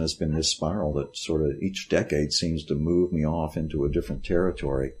 since then it's been this spiral that sort of each decade seems to move me off into a different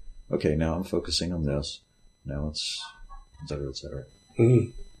territory. Okay, now I'm focusing on this. Now it's, et cetera, et cetera.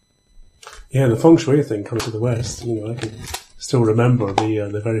 Mm. Yeah, the feng shui thing comes to the West. You know, I can still remember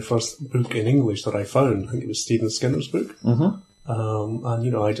the very first book in English that I found. I think it was Stephen Skinner's book. Mm-hmm. And,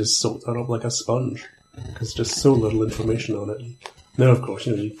 you know, I just soaked that up like a sponge because just so little information on it. Now, of course,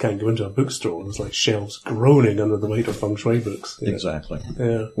 you know, you can't go into a bookstore. There's like shelves groaning under the weight of feng shui books. Yeah. Exactly.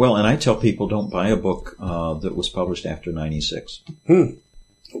 Yeah. Well, and I tell people don't buy a book that was published after 96. And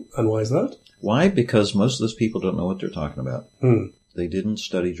why is that? Why? Because most of those people don't know what they're talking about. They didn't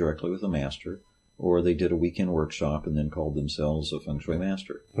study directly with a master, or they did a weekend workshop and then called themselves a feng shui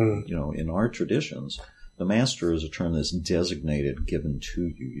master. You know, in our traditions, the master is a term that's designated, given to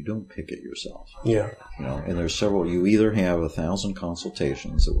you. You don't pick it yourself. Yeah. You know, and there's several. You either have 1,000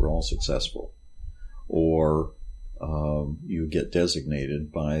 consultations that were all successful, or you get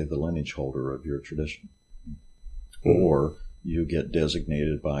designated by the lineage holder of your tradition, or you get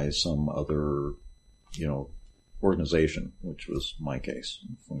designated by some other, you know, organization, which was my case.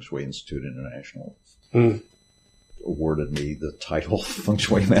 Feng Shui Institute International awarded me the title Feng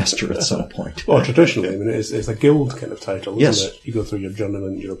Shui Master at some point. Well, traditionally, I mean, it's a guild kind of title, isn't Yes. it? You go through your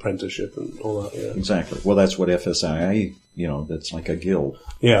journeyman, your apprenticeship, and all that. Yeah. Exactly. Well, that's what FSIA, you know, that's like a guild.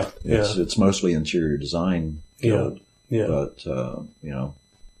 Yeah. It's mostly interior design guild. Yeah. But, you know.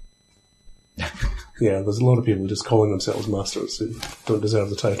 Yeah, there's a lot of people just calling themselves masters who don't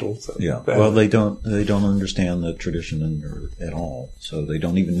deserve the title. So. Yeah. But Well, anyway. they don't understand the tradition at all. So they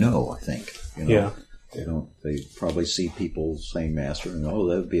don't even know, I think. You know? Yeah. They probably see people saying master and, oh,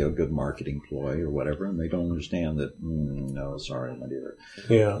 that would be a good marketing ploy or whatever, and they don't understand that, no, sorry, my dear.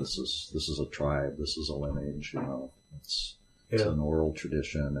 Yeah. This is a tribe, this is a lineage, it's an oral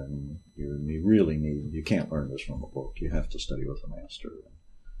tradition, and you really you can't learn this from a book. You have to study with a master.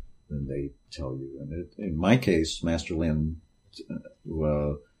 And they tell you. And in my case, Master Lin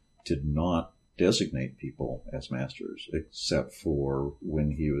did not designate people as masters, except for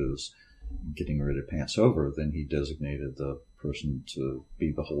when he was getting ready to pass over. Then he designated the person to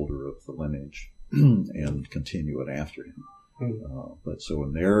be the holder of the lineage and continue it after him. But so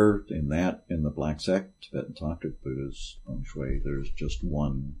in the Black Sect, Tibetan Toktuk Buddhist Feng Shui, there's just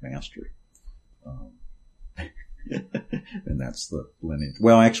one master. And that's the lineage.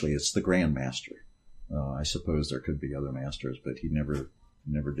 Well, actually, it's the Grand Master. I suppose there could be other masters, but he never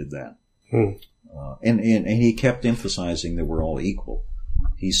did that. And he kept emphasizing that we're all equal.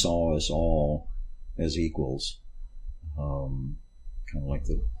 He saw us all as equals, kind of like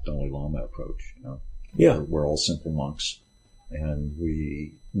the Dalai Lama approach. Yeah, we're all simple monks, and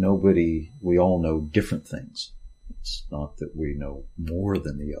we all know different things. It's not that we know more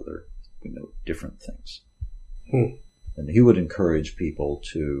than the other; we know different things. And he would encourage people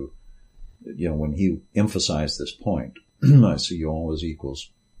to, when he emphasized this point, I see you all as equals.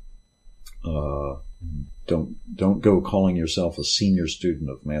 Don't go calling yourself a senior student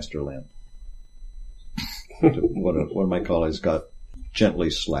of Master Lin. One of my colleagues got gently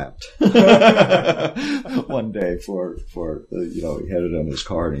slapped one day for he had it on his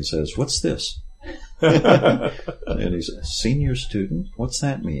card and he says, "What's this?" And he said, "Senior student? What's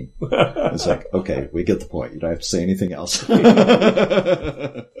that mean?" It's like, okay, we get the point. You don't have to say anything else.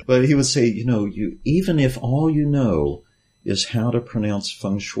 But he would say, even if all you know is how to pronounce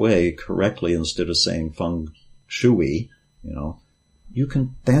feng shui correctly instead of saying feng shui,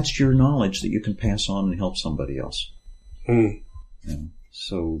 that's your knowledge that you can pass on and help somebody else.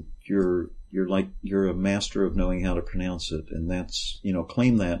 So you're a master of knowing how to pronounce it, and that's,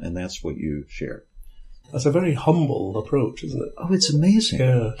 claim that, and that's what you share. That's a very humble approach, isn't it? Oh, it's amazing.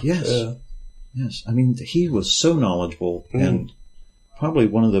 Yeah. Yes. Yeah. Yes. I mean, he was so knowledgeable and probably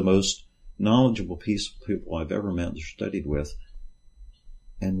one of the most knowledgeable people I've ever met or studied with,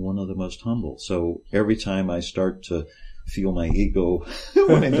 and one of the most humble. So every time I start to feel my ego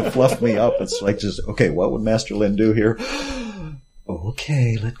wanting to fluff me up, it's like just, okay, what would Master Lin do here?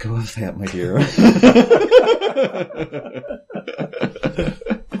 Okay, let go of that, my dear.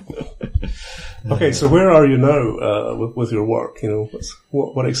 Okay, so where are you now with your work?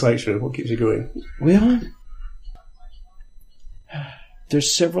 What excites you? What keeps you going? Well,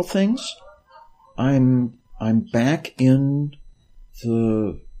 there's several things. I'm back in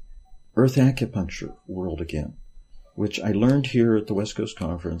the earth acupuncture world again, which I learned here at the West Coast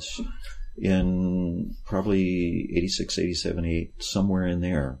Conference in probably 86, 87, 88, somewhere in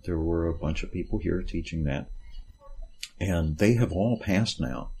there. There were a bunch of people here teaching that, and they have all passed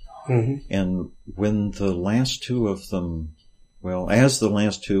now. And when the last two of them, as the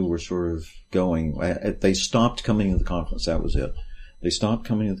last two were sort of going, they stopped coming to the conference. That was it. They stopped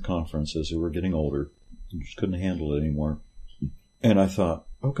coming to the conference as they were getting older. They just couldn't handle it anymore. And I thought,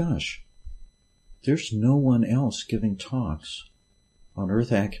 oh gosh, there's no one else giving talks on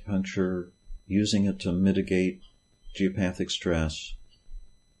earth acupuncture, using it to mitigate geopathic stress.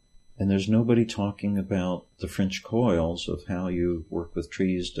 And there's nobody talking about the French coils of how you work with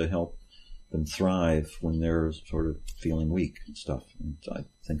trees to help them thrive when they're sort of feeling weak and stuff. And I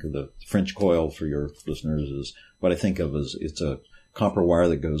think of the French coil, for your listeners, is what I think of as it's a copper wire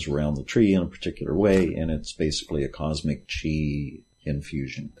that goes around the tree in a particular way, and it's basically a cosmic chi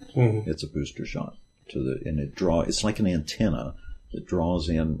infusion. It's a booster shot it's like an antenna that draws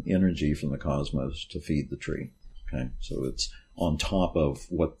in energy from the cosmos to feed the tree. Okay, so it's on top of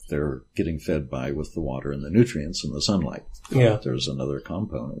what they're getting fed by with the water and the nutrients and the sunlight. Yeah. There's another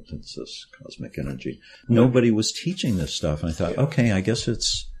component. It's this cosmic energy. Nobody was teaching this stuff, and I thought, okay, I guess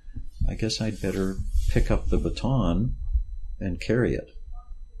I'd better pick up the baton and carry it.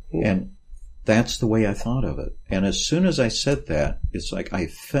 And that's the way I thought of it. And as soon as I said that, it's like I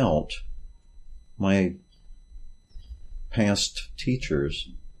felt my past teachers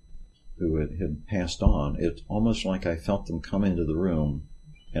who had passed on, it's almost like I felt them come into the room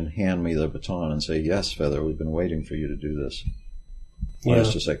and hand me the baton and say, "Yes, Feather, we've been waiting for you to do this." Yeah. I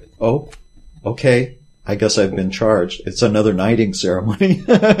was just like, oh, okay, I guess I've been charged. It's another knighting ceremony,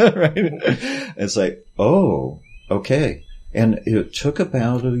 right? It's like, oh, okay. And it took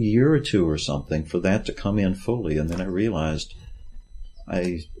about a year or two or something for that to come in fully, and then I realized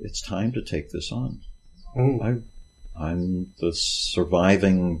it's time to take this on. I'm the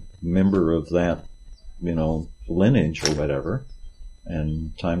surviving member of that lineage or whatever,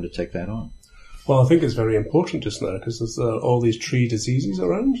 and time to take that on. Well, I think it's very important just now because there's all these tree diseases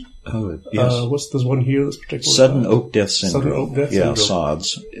around. Oh, yes. There's one here that's particularly Sudden oak death syndrome. Sudden oak death syndrome.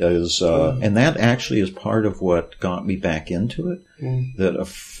 SODS is, and that actually is part of what got me back into it. That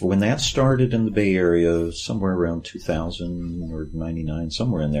when that started in the Bay Area, somewhere around 2000 or 99,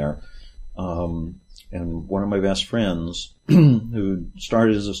 somewhere in there, and one of my best friends, who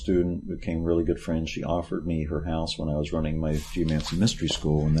started as a student, became really good friends. She offered me her house when I was running my Geomancy Mystery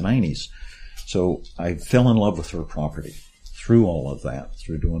School in the 90s. So I fell in love with her property through all of that,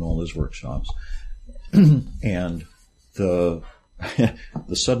 through doing all those workshops. And the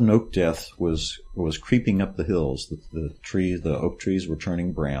sudden oak death was creeping up the hills. The oak trees were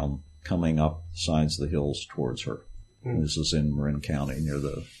turning brown, coming up the sides of the hills towards her. And this is in Marin County near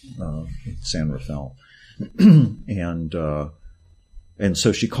the San Rafael. And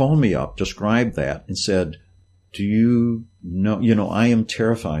so she called me up, described that, and said, do you know, I am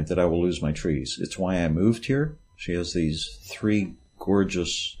terrified that I will lose my trees. It's why I moved here. She has these 3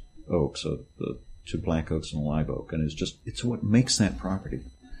 gorgeous oaks, the 2 black oaks and a live oak, and it's what makes that property.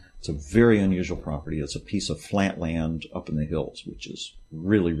 It's a very unusual property. It's a piece of flat land up in the hills, which is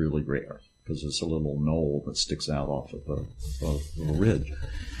really, really rare because it's a little knoll that sticks out off of a ridge.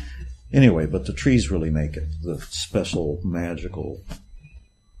 Anyway, but the trees really make it the special, magical,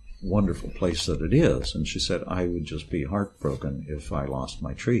 wonderful place that it is. And she said, I would just be heartbroken if I lost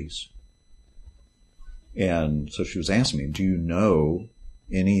my trees. And so she was asking me, do you know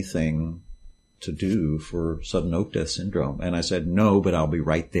anything to do for sudden oak death syndrome? And I said, no, but I'll be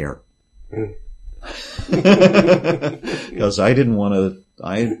right there. Because I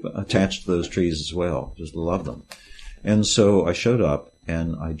attached to those trees as well, just love them. And so I showed up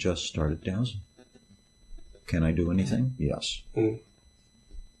and I just started dowsing. Can I do anything? Yes.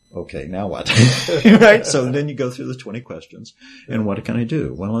 Okay, now what? Right? So then you go through the 20 questions. And what can I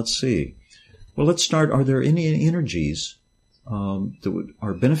do? Well, let's see. Well, let's start. Are there any energies that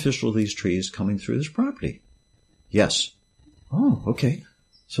are beneficial to these trees coming through this property? Yes. Oh, okay.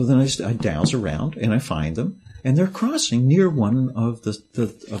 So then I douse around and I find them, and they're crossing near one of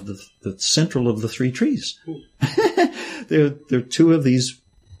the central of the 3 trees. There are 2 of these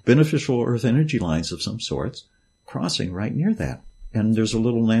beneficial earth energy lines of some sorts crossing right near that. And there's a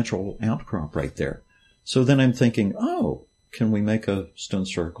little natural outcrop right there. So then I'm thinking, can we make a stone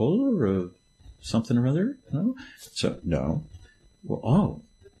circle or something or other? No. So, no. Well,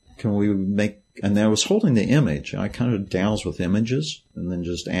 can we make, and I was holding the image. I kind of douse with images and then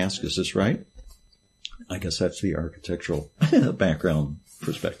just ask, is this right? I guess that's the architectural background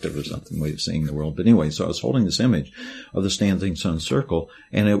perspective or something, way of seeing the world. But anyway, so I was holding this image of the standing stone circle,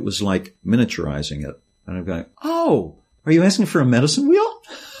 and it was like miniaturizing it. And I'm going, are you asking for a medicine wheel?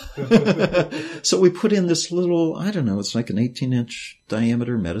 So we put in this little, I don't know, it's like an 18-inch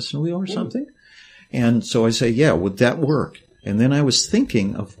diameter medicine wheel or something. And so I say, yeah, would that work? And then I was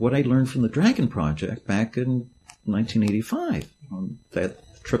thinking of what I learned from the Dragon Project back in 1985 on that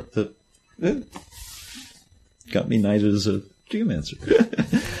trip that got me knighted as a geomancer.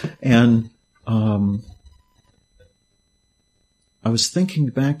 And I was thinking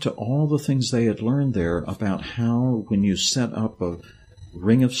back to all the things they had learned there about how when you set up a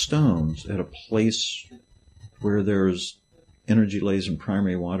ring of stones at a place where there's energy lays in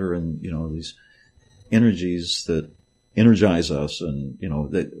primary water and, these energies that energize us, and,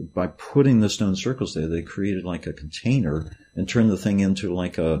 that by putting the stone circles there, they created like a container and turned the thing into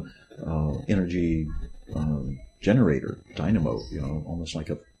like a energy generator, dynamo, almost like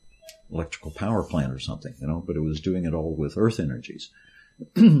a electrical power plant or something, but it was doing it all with earth energies.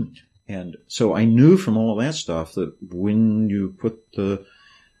 And so I knew from all of that stuff that when you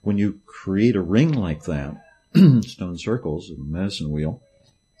create a ring like that, stone circles, a medicine wheel,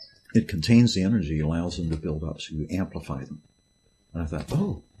 it contains the energy, allows them to build up, so you amplify them. And I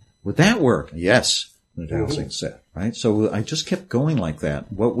thought, would that work? Yes, the dowsing set, right? So I just kept going like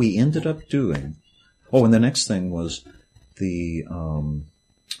that. What we ended up doing, and the next thing was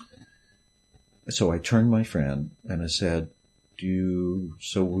so I turned my friend and I said,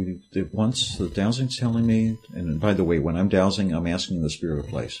 once the dowsing's telling me, and by the way, when I'm dowsing, I'm asking the spirit of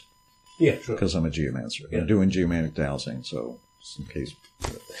place. Yeah, sure. Because I'm a geomancer. Yeah. I'm doing geomanic dowsing, so in case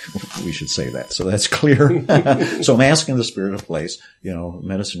we should say that. So that's clear. So I'm asking the spirit of place,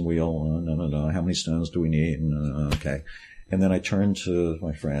 medicine wheel, no, how many stones do we need? Okay. And then I turn to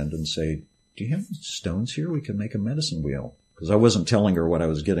my friend and say, do you have stones here? We can make a medicine wheel. Because I wasn't telling her what I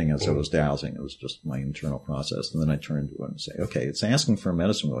was getting as I was dowsing. It was just my internal process. And then I turned to her and say, okay, it's asking for a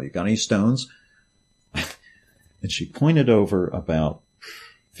medicine wheel. You got any stones? And she pointed over about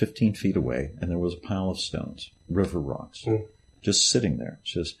 15 feet away, and there was a pile of stones, river rocks, just sitting there.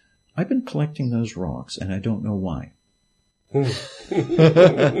 She says, I've been collecting those rocks, and I don't know why.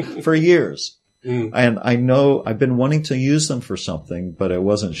 For years. And I know I've been wanting to use them for something, but I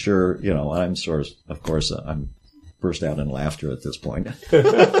wasn't sure, I'm of course, I'm burst out in laughter at this point.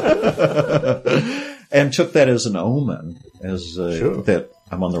 And took that as an omen, that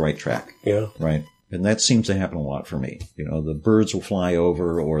I'm on the right track. Yeah. Right. And that seems to happen a lot for me. The birds will fly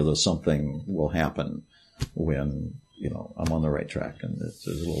over or something will happen when, I'm on the right track. And there's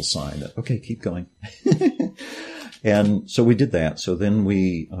a little sign that, okay, keep going. And so we did that. So then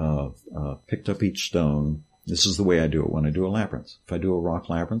we picked up each stone. This is the way I do it when I do a labyrinth. If I do a rock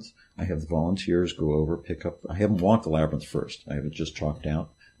labyrinth, I have the volunteers go over, pick up. I haven't walked the labyrinth first. I have it just chalked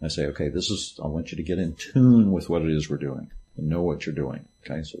out. And I say, okay, I want you to get in tune with what it is we're doing and know what you're doing.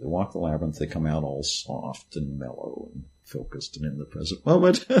 Okay, so they walk the labyrinth. They come out all soft and mellow and focused and in the present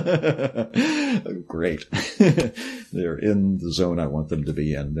moment. Great. They're in the zone I want them to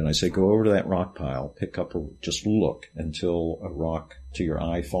be in. Then I say, go over to that rock pile, pick up, just look until a rock to your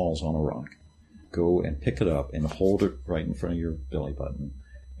eye falls on a rock. Go and pick it up and hold it right in front of your belly button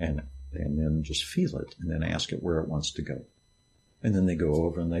and then just feel it and then ask it where it wants to go. And then they go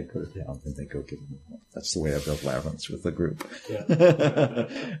over and they put it down and they go get it. That's the way I build labyrinths with the group. Yeah.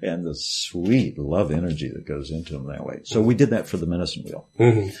 And the sweet love energy that goes into them that way. So we did that for the medicine wheel.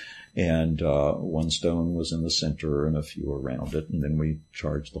 Mm-hmm. And one stone was in the center and a few around it. And then we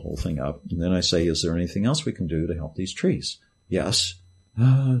charged the whole thing up. And then I say, is there anything else we can do to help these trees? Yes.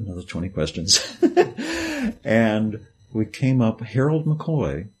 Another 20 questions. And we came up, Harold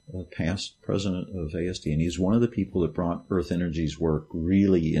McCoy, the past president of ASD, and he's one of the people that brought Earth Energy's work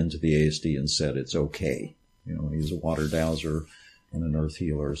really into the ASD and said it's okay. He's a water dowser and an earth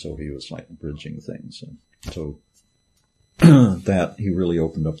healer, so he was like bridging things. And so that he really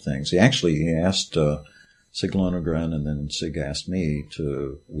opened up things. He asked Sig Lonergan, and then Sig asked me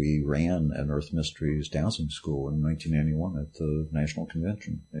we ran an Earth Mysteries dowsing school in 1991 at the National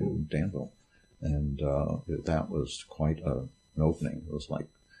Convention in Danville. And that was quite an opening. It was like,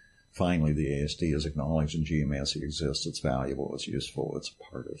 finally the ASD is acknowledging geomancy exists, it's valuable, it's useful, it's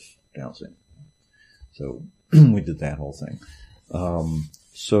a part of dowsing. So we did that whole thing.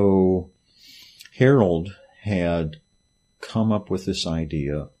 So Harold had come up with this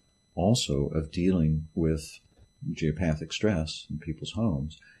idea also of dealing with geopathic stress in people's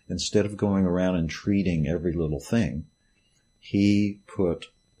homes. Instead of going around and treating every little thing, he put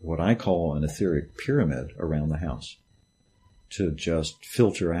what I call an etheric pyramid around the house to just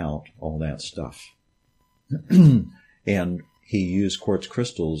filter out all that stuff. And he used quartz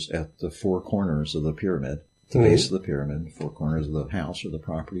crystals at the four corners of the pyramid, the base of the pyramid, four corners of the house or the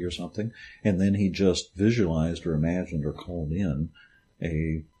property or something. And then he just visualized or imagined or called in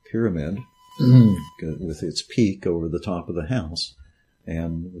a pyramid with its peak over the top of the house.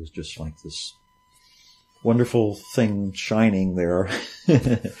 And it was just like this wonderful thing shining there.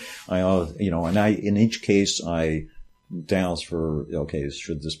 In each case, I douse for, okay,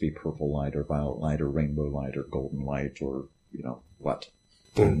 should this be purple light or violet light or rainbow light or golden light or, what?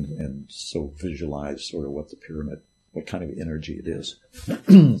 And so visualize sort of what the pyramid, what kind of energy it is.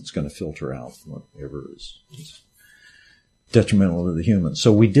 It's going to filter out whatever is detrimental to the human.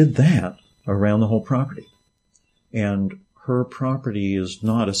 So we did that around the whole property. And her property is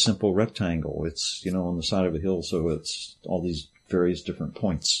not a simple rectangle. It's, on the side of a hill, so it's all these various different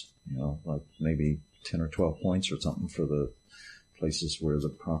points, like maybe 10 or 12 points or something for the places where the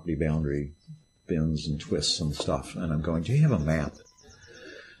property boundary bends and twists and stuff. And I'm going, do you have a map?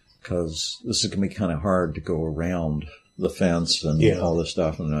 Because this is going to be kind of hard to go around the fence and all this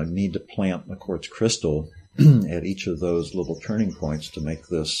stuff. And I need to plant a quartz crystal at each of those little turning points to make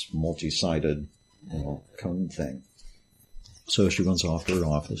this multi-sided, cone thing. So she runs off to her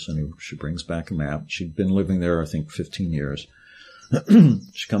office and she brings back a map. She'd been living there, I think, 15 years.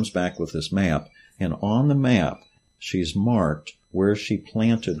 She comes back with this map, and on the map, she's marked where she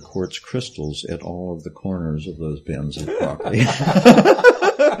planted quartz crystals at all of the corners of those bins of property.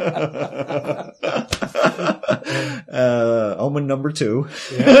 Omen number 2.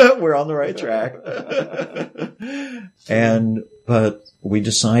 Yeah. We're on the right track. But we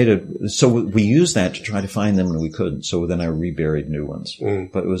decided, so we used that to try to find them and we couldn't. So then I reburied new ones.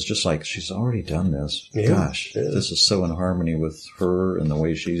 But it was just like, she's already done this. Yeah. Gosh, this is so in harmony with her and the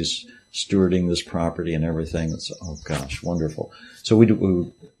way she's stewarding this property and everything. It's, oh gosh, wonderful. So we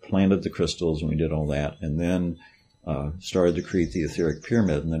planted the crystals and we did all that. And then started to create the etheric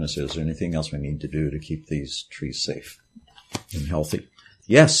pyramid. And then I said, is there anything else we need to do to keep these trees safe and healthy?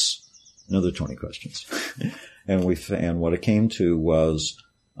 Yes. Another 20 questions. And what it came to was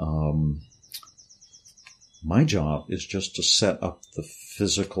My job is just to set up the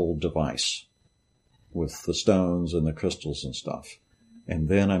physical device with the stones and the crystals and stuff. And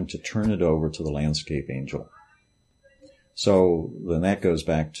then I'm to turn it over to the landscape angel. So then that goes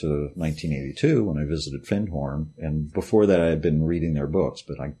back to 1982 when I visited Findhorn. And before that I had been reading their books,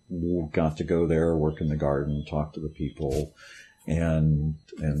 but I got to go there, work in the garden, talk to the people, and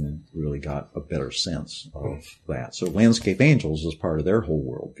really got a better sense of that. So landscape angels is part of their whole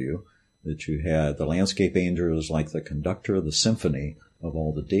worldview, that you had the landscape angel is like the conductor of the symphony of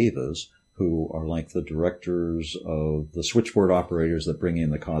all the devas, who are like the directors of the switchboard operators that bring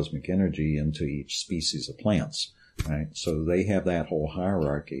in the cosmic energy into each species of plants. Right, so they have that whole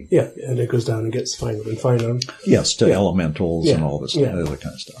hierarchy. Yeah, and it goes down and gets finer and finer. Yes, to elementals and all this other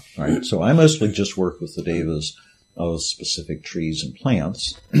kind of stuff. Right, so I mostly just work with the devas of specific trees and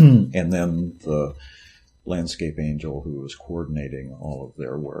plants, and then the landscape angel who is coordinating all of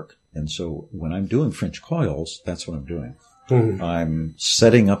their work. And so when I'm doing French coils, that's what I'm doing. Mm-hmm. I'm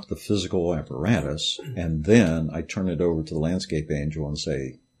setting up the physical apparatus, and then I turn it over to the landscape angel and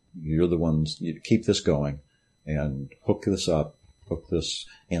say, "You're the ones. You keep this going." And hook this up, hook this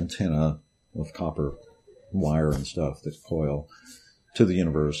antenna of copper wire and stuff, this coil, to the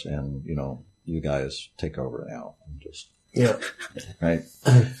universe, and, you guys take over now. And just, right?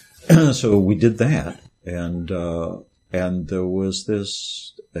 So we did that, and there was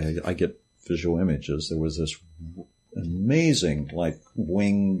this, I get visual images, there was this amazing,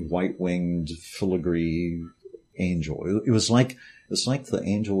 white-winged filigree angel. It's like the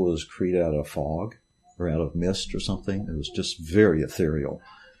angel was created out of fog, or out of mist or something. It was just very ethereal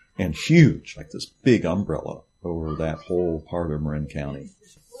and huge, like this big umbrella over that whole part of Marin County.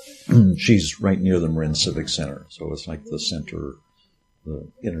 She's right near the Marin Civic Center, so it's like the center, the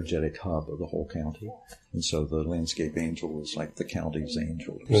energetic hub of the whole county. And so the landscape angel is like the county's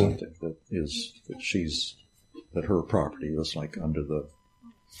angel or something, that her property is like under the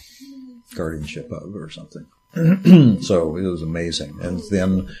guardianship of or something. So it was amazing. And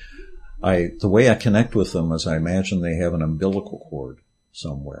then the way I connect with them is I imagine they have an umbilical cord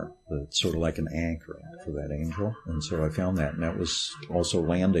somewhere that's sort of like an anchor for that angel. And so I found that, and that was also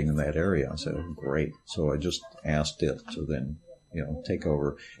landing in that area. I said, oh, great. So I just asked it to then, take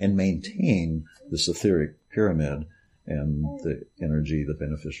over and maintain this etheric pyramid and the energy, the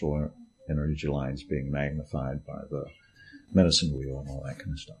beneficial energy lines being magnified by the medicine wheel and all that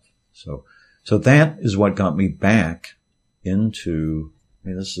kind of stuff. So that is what got me back into,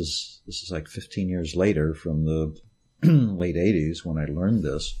 this is like 15 years later from the late 80s when I learned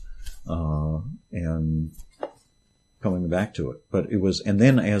this, and coming back to it. But and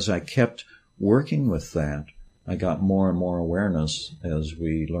then as I kept working with that, I got more and more awareness as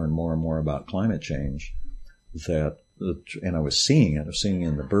we learned more and more about climate change, and I was seeing it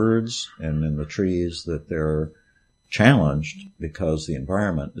in the birds and in the trees, that they're challenged because the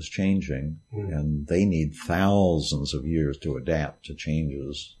environment is changing, and they need thousands of years to adapt to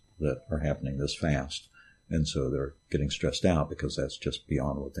changes that are happening this fast. And so they're getting stressed out because that's just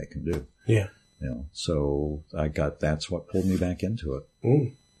beyond what they can do. Yeah. So that's what pulled me back into it.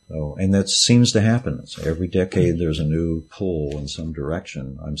 So, and that seems to happen. So every decade there's a new pull in some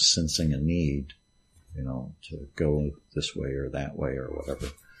direction. I'm sensing a need, to go this way or that way or whatever.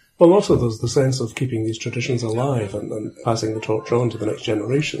 Well, also there's the sense of keeping these traditions alive and passing the torch on to the next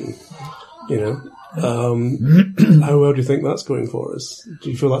generation. How well do you think that's going for us?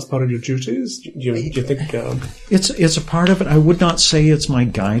 Do you feel that's part of your duties? Do you think it's a part of it? I would not say it's my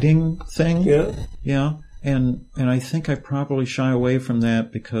guiding thing. Yeah. And I think I probably shy away from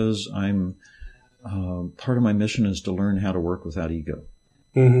that because I'm part of my mission is to learn how to work without ego.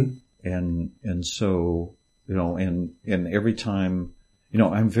 Mm-hmm. And so and every time.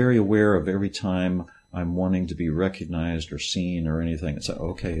 I'm very aware of every time I'm wanting to be recognized or seen or anything. It's like,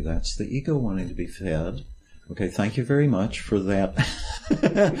 okay, that's the ego wanting to be fed. Okay, thank you very much for that.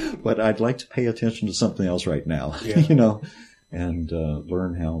 But I'd like to pay attention to something else right now, and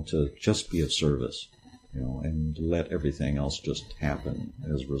learn how to just be of service, and let everything else just happen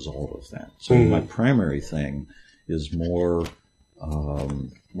as a result of that. So my primary thing is more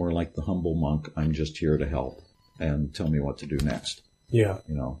like the humble monk. I'm just here to help and tell me what to do next. Yeah.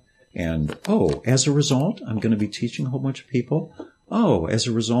 And, as a result, I'm going to be teaching a whole bunch of people. As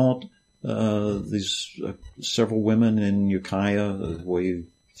a result, these several women in Ukiah, way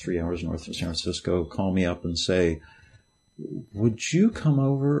 3 hours north of San Francisco, call me up and say, would you come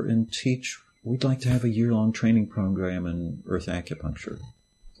over and teach? We'd like to have a year-long training program in earth acupuncture.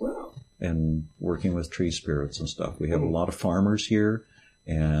 Wow. And working with tree spirits and stuff. We have a lot of farmers here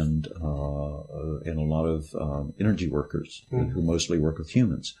and a lot of energy workers who mostly work with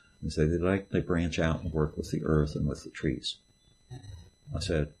humans. And so they branch out and work with the earth and with the trees. I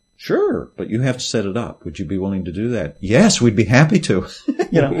said, sure, but you have to set it up. Would you be willing to do that? Yes, we'd be happy to.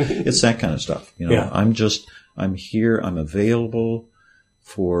 It's that kind of stuff. I'm here. I'm available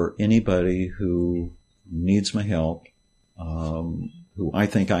for anybody who needs my help, who I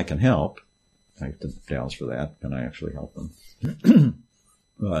think I can help. I have to douse for that. Can I actually help them?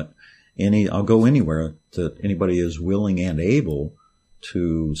 But I'll go anywhere that anybody is willing and able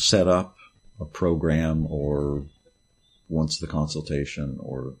to set up a program or wants the consultation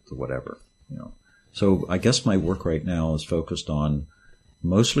or the whatever, So I guess my work right now is focused on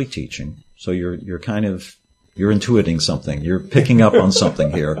mostly teaching. So you're intuiting something. You're picking up on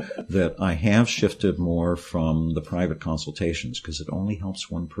something here that I have shifted more from the private consultations because it only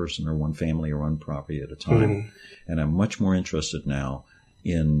helps one person or one family or one property at a time. And I'm much more interested now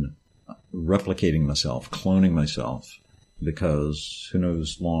in replicating myself, cloning myself, because who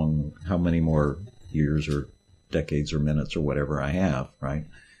knows how many more years or decades or minutes or whatever I have, right?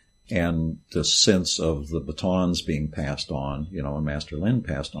 And the sense of the batons being passed on, and Master Lin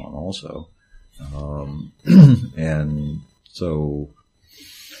passed on also. And so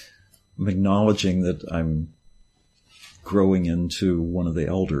I'm acknowledging that I'm growing into one of the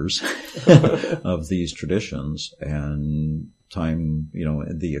elders of these traditions, and time,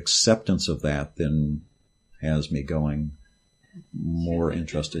 the acceptance of that then has me going more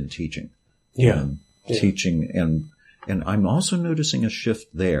interested in teaching. Teaching and I'm also noticing a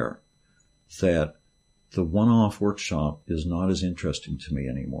shift there that the one-off workshop is not as interesting to me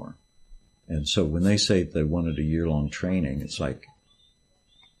anymore. And so when they say they wanted a year-long training, it's like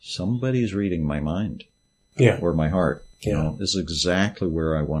somebody's reading my mind or my heart. This is exactly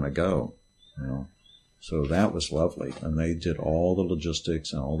where I want to go. So that was lovely. And they did all the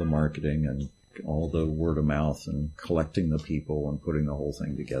logistics and all the marketing and all the word of mouth and collecting the people and putting the whole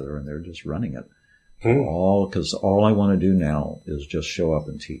thing together, and they're just running it. Because all I want to do now is just show up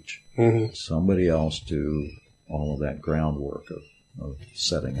and teach. Somebody else do all of that groundwork of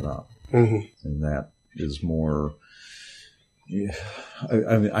setting it up. And that is more,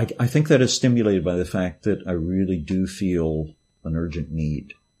 I think that is stimulated by the fact that I really do feel an urgent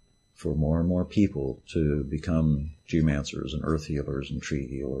need for more and more people to become geomancers and earth healers and tree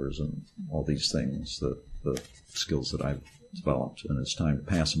healers and all these things, the skills that I've developed. And it's time to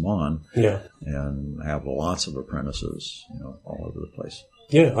pass them on and have lots of apprentices, all over the place.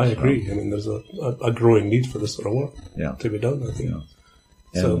 Yeah, I agree. I mean, there's a growing need for this sort of work to be done, I think.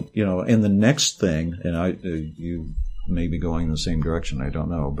 And, and the next thing, and you may be going in the same direction, I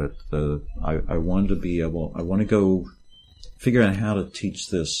don't know, but I want to go figure out how to teach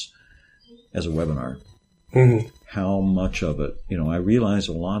this as a webinar. How much of it, I realize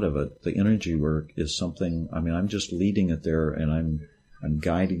a lot of it, the energy work is something, I'm just leading it there and I'm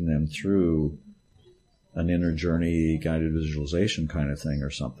guiding them through an inner journey, guided visualization kind of thing or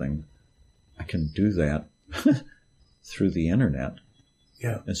something. I can do that through the internet.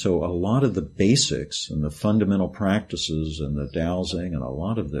 And so a lot of the basics and the fundamental practices and the dowsing and a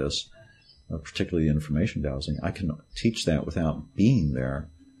lot of this, particularly information dowsing, I can teach that without being there.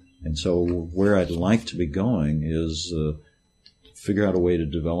 And so where I'd like to be going is figure out a way to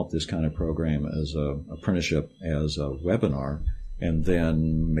develop this kind of program as a apprenticeship, as a webinar, and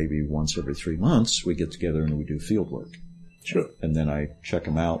then maybe once every 3 months we get together and we do field work. Sure. And then I check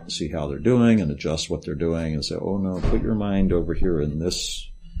them out and see how they're doing and adjust what they're doing and say, oh no, put your mind over here in this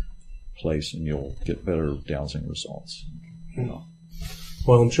place and you'll get better dowsing results.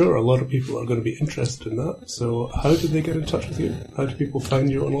 Well, I'm sure a lot of people are going to be interested in that. So how do they get in touch with you? How do people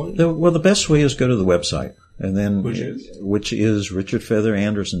find you online? The best way is go to the website. And then, which is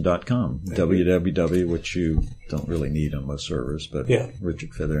richardfeatheranderson.com, www, which you don't really need on most servers, but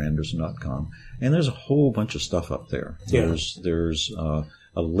richardfeatheranderson.com. And there's a whole bunch of stuff up there. There's a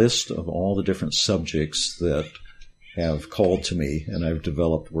list of all the different subjects that have called to me and I've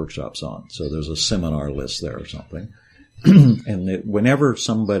developed workshops on. So there's a seminar list there or something. And whenever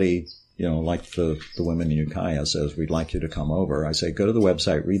somebody, like the women in Ukiah says, we'd like you to come over, I say, go to the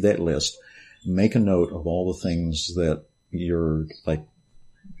website, read that list, make a note of all the things that you're like,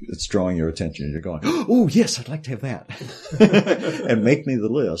 it's drawing your attention. You're going, oh, yes, I'd like to have that. And make me the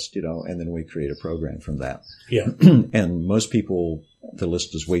list, and then we create a program from that. And most people, the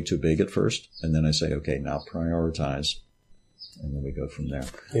list is way too big at first. And then I say, okay, now prioritize. And then we go from there.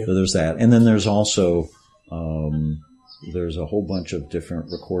 So there's that. And then there's also, there's a whole bunch of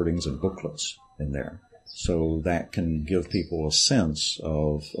different recordings and booklets in there. So that can give people a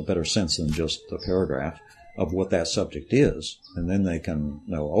better sense than just a paragraph of what that subject is. And then they can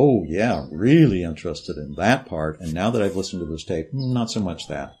know, oh yeah, really interested in that part. And now that I've listened to this tape, not so much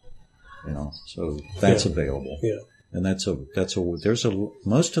that, so that's available. Yeah. And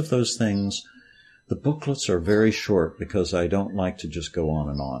most of those things, the booklets are very short because I don't like to just go on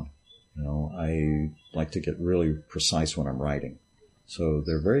and on. I like to get really precise when I'm writing. So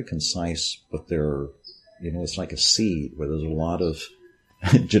they're very concise, but they're, it's like a seed where there's a lot of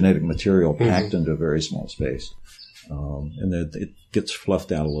genetic material packed into a very small space. And it gets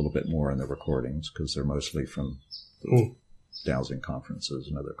fluffed out a little bit more in the recordings because they're mostly from the dowsing conferences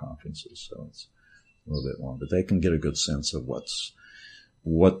and other conferences. So it's a little bit more, but they can get a good sense of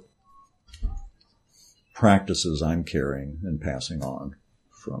what practices I'm carrying and passing on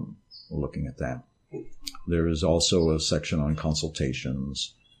from looking at that. There is also a section on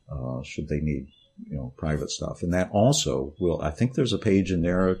consultations, should they need, private stuff. And that also I think there's a page in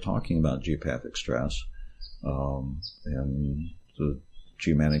there talking about geopathic stress, and the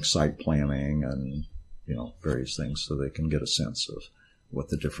geomanic site planning and, various things so they can get a sense of what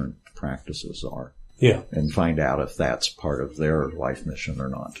the different practices are. Yeah. And find out if that's part of their life mission or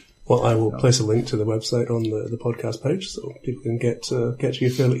not. Well, I will place a link to the website on the podcast page so people can get to you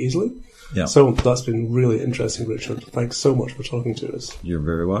fairly easily. Yeah. So that's been really interesting, Richard. Thanks so much for talking to us. You're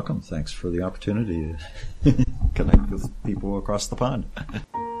very welcome. Thanks for the opportunity to connect with people across the pond.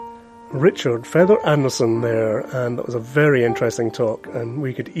 Richard Feather Anderson there, and that was a very interesting talk, and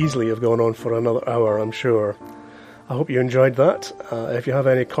we could easily have gone on for another hour, I'm sure. I hope you enjoyed that. If you have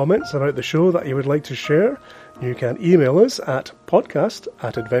any comments about the show that you would like to share, you can email us at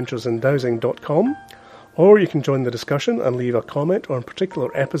podcast@adventuresindowsing.com, or you can join the discussion and leave a comment on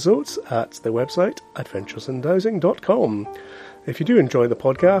particular episodes at the website adventuresindowsing.com. If you do enjoy the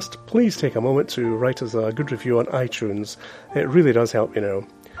podcast, please take a moment to write us a good review on iTunes. It really does help,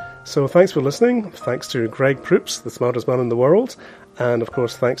 So thanks for listening. Thanks to Greg Proops, the smartest man in the world. And of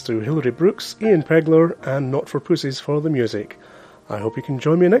course, thanks to Hilary Brooks, Ian Pegler, and Not For Pussies for the music. I hope you can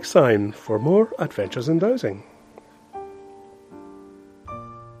join me next time for more Adventures in Dowsing.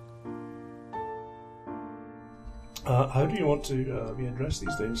 How do you want to be addressed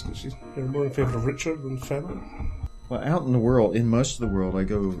these days? Because you're more in favour of Richard than Feather? Well, out in the world, in most of the world,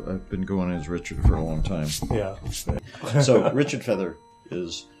 I've been going as Richard for a long time. Yeah. So Richard Feather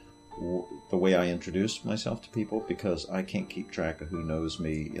is the way I introduce myself to people, because I can't keep track of who knows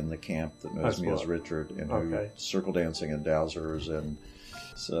me in the camp that knows me as Richard, and who circle dancing and dowsers, and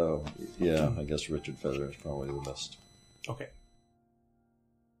so I guess Richard Feather is probably the best. Okay.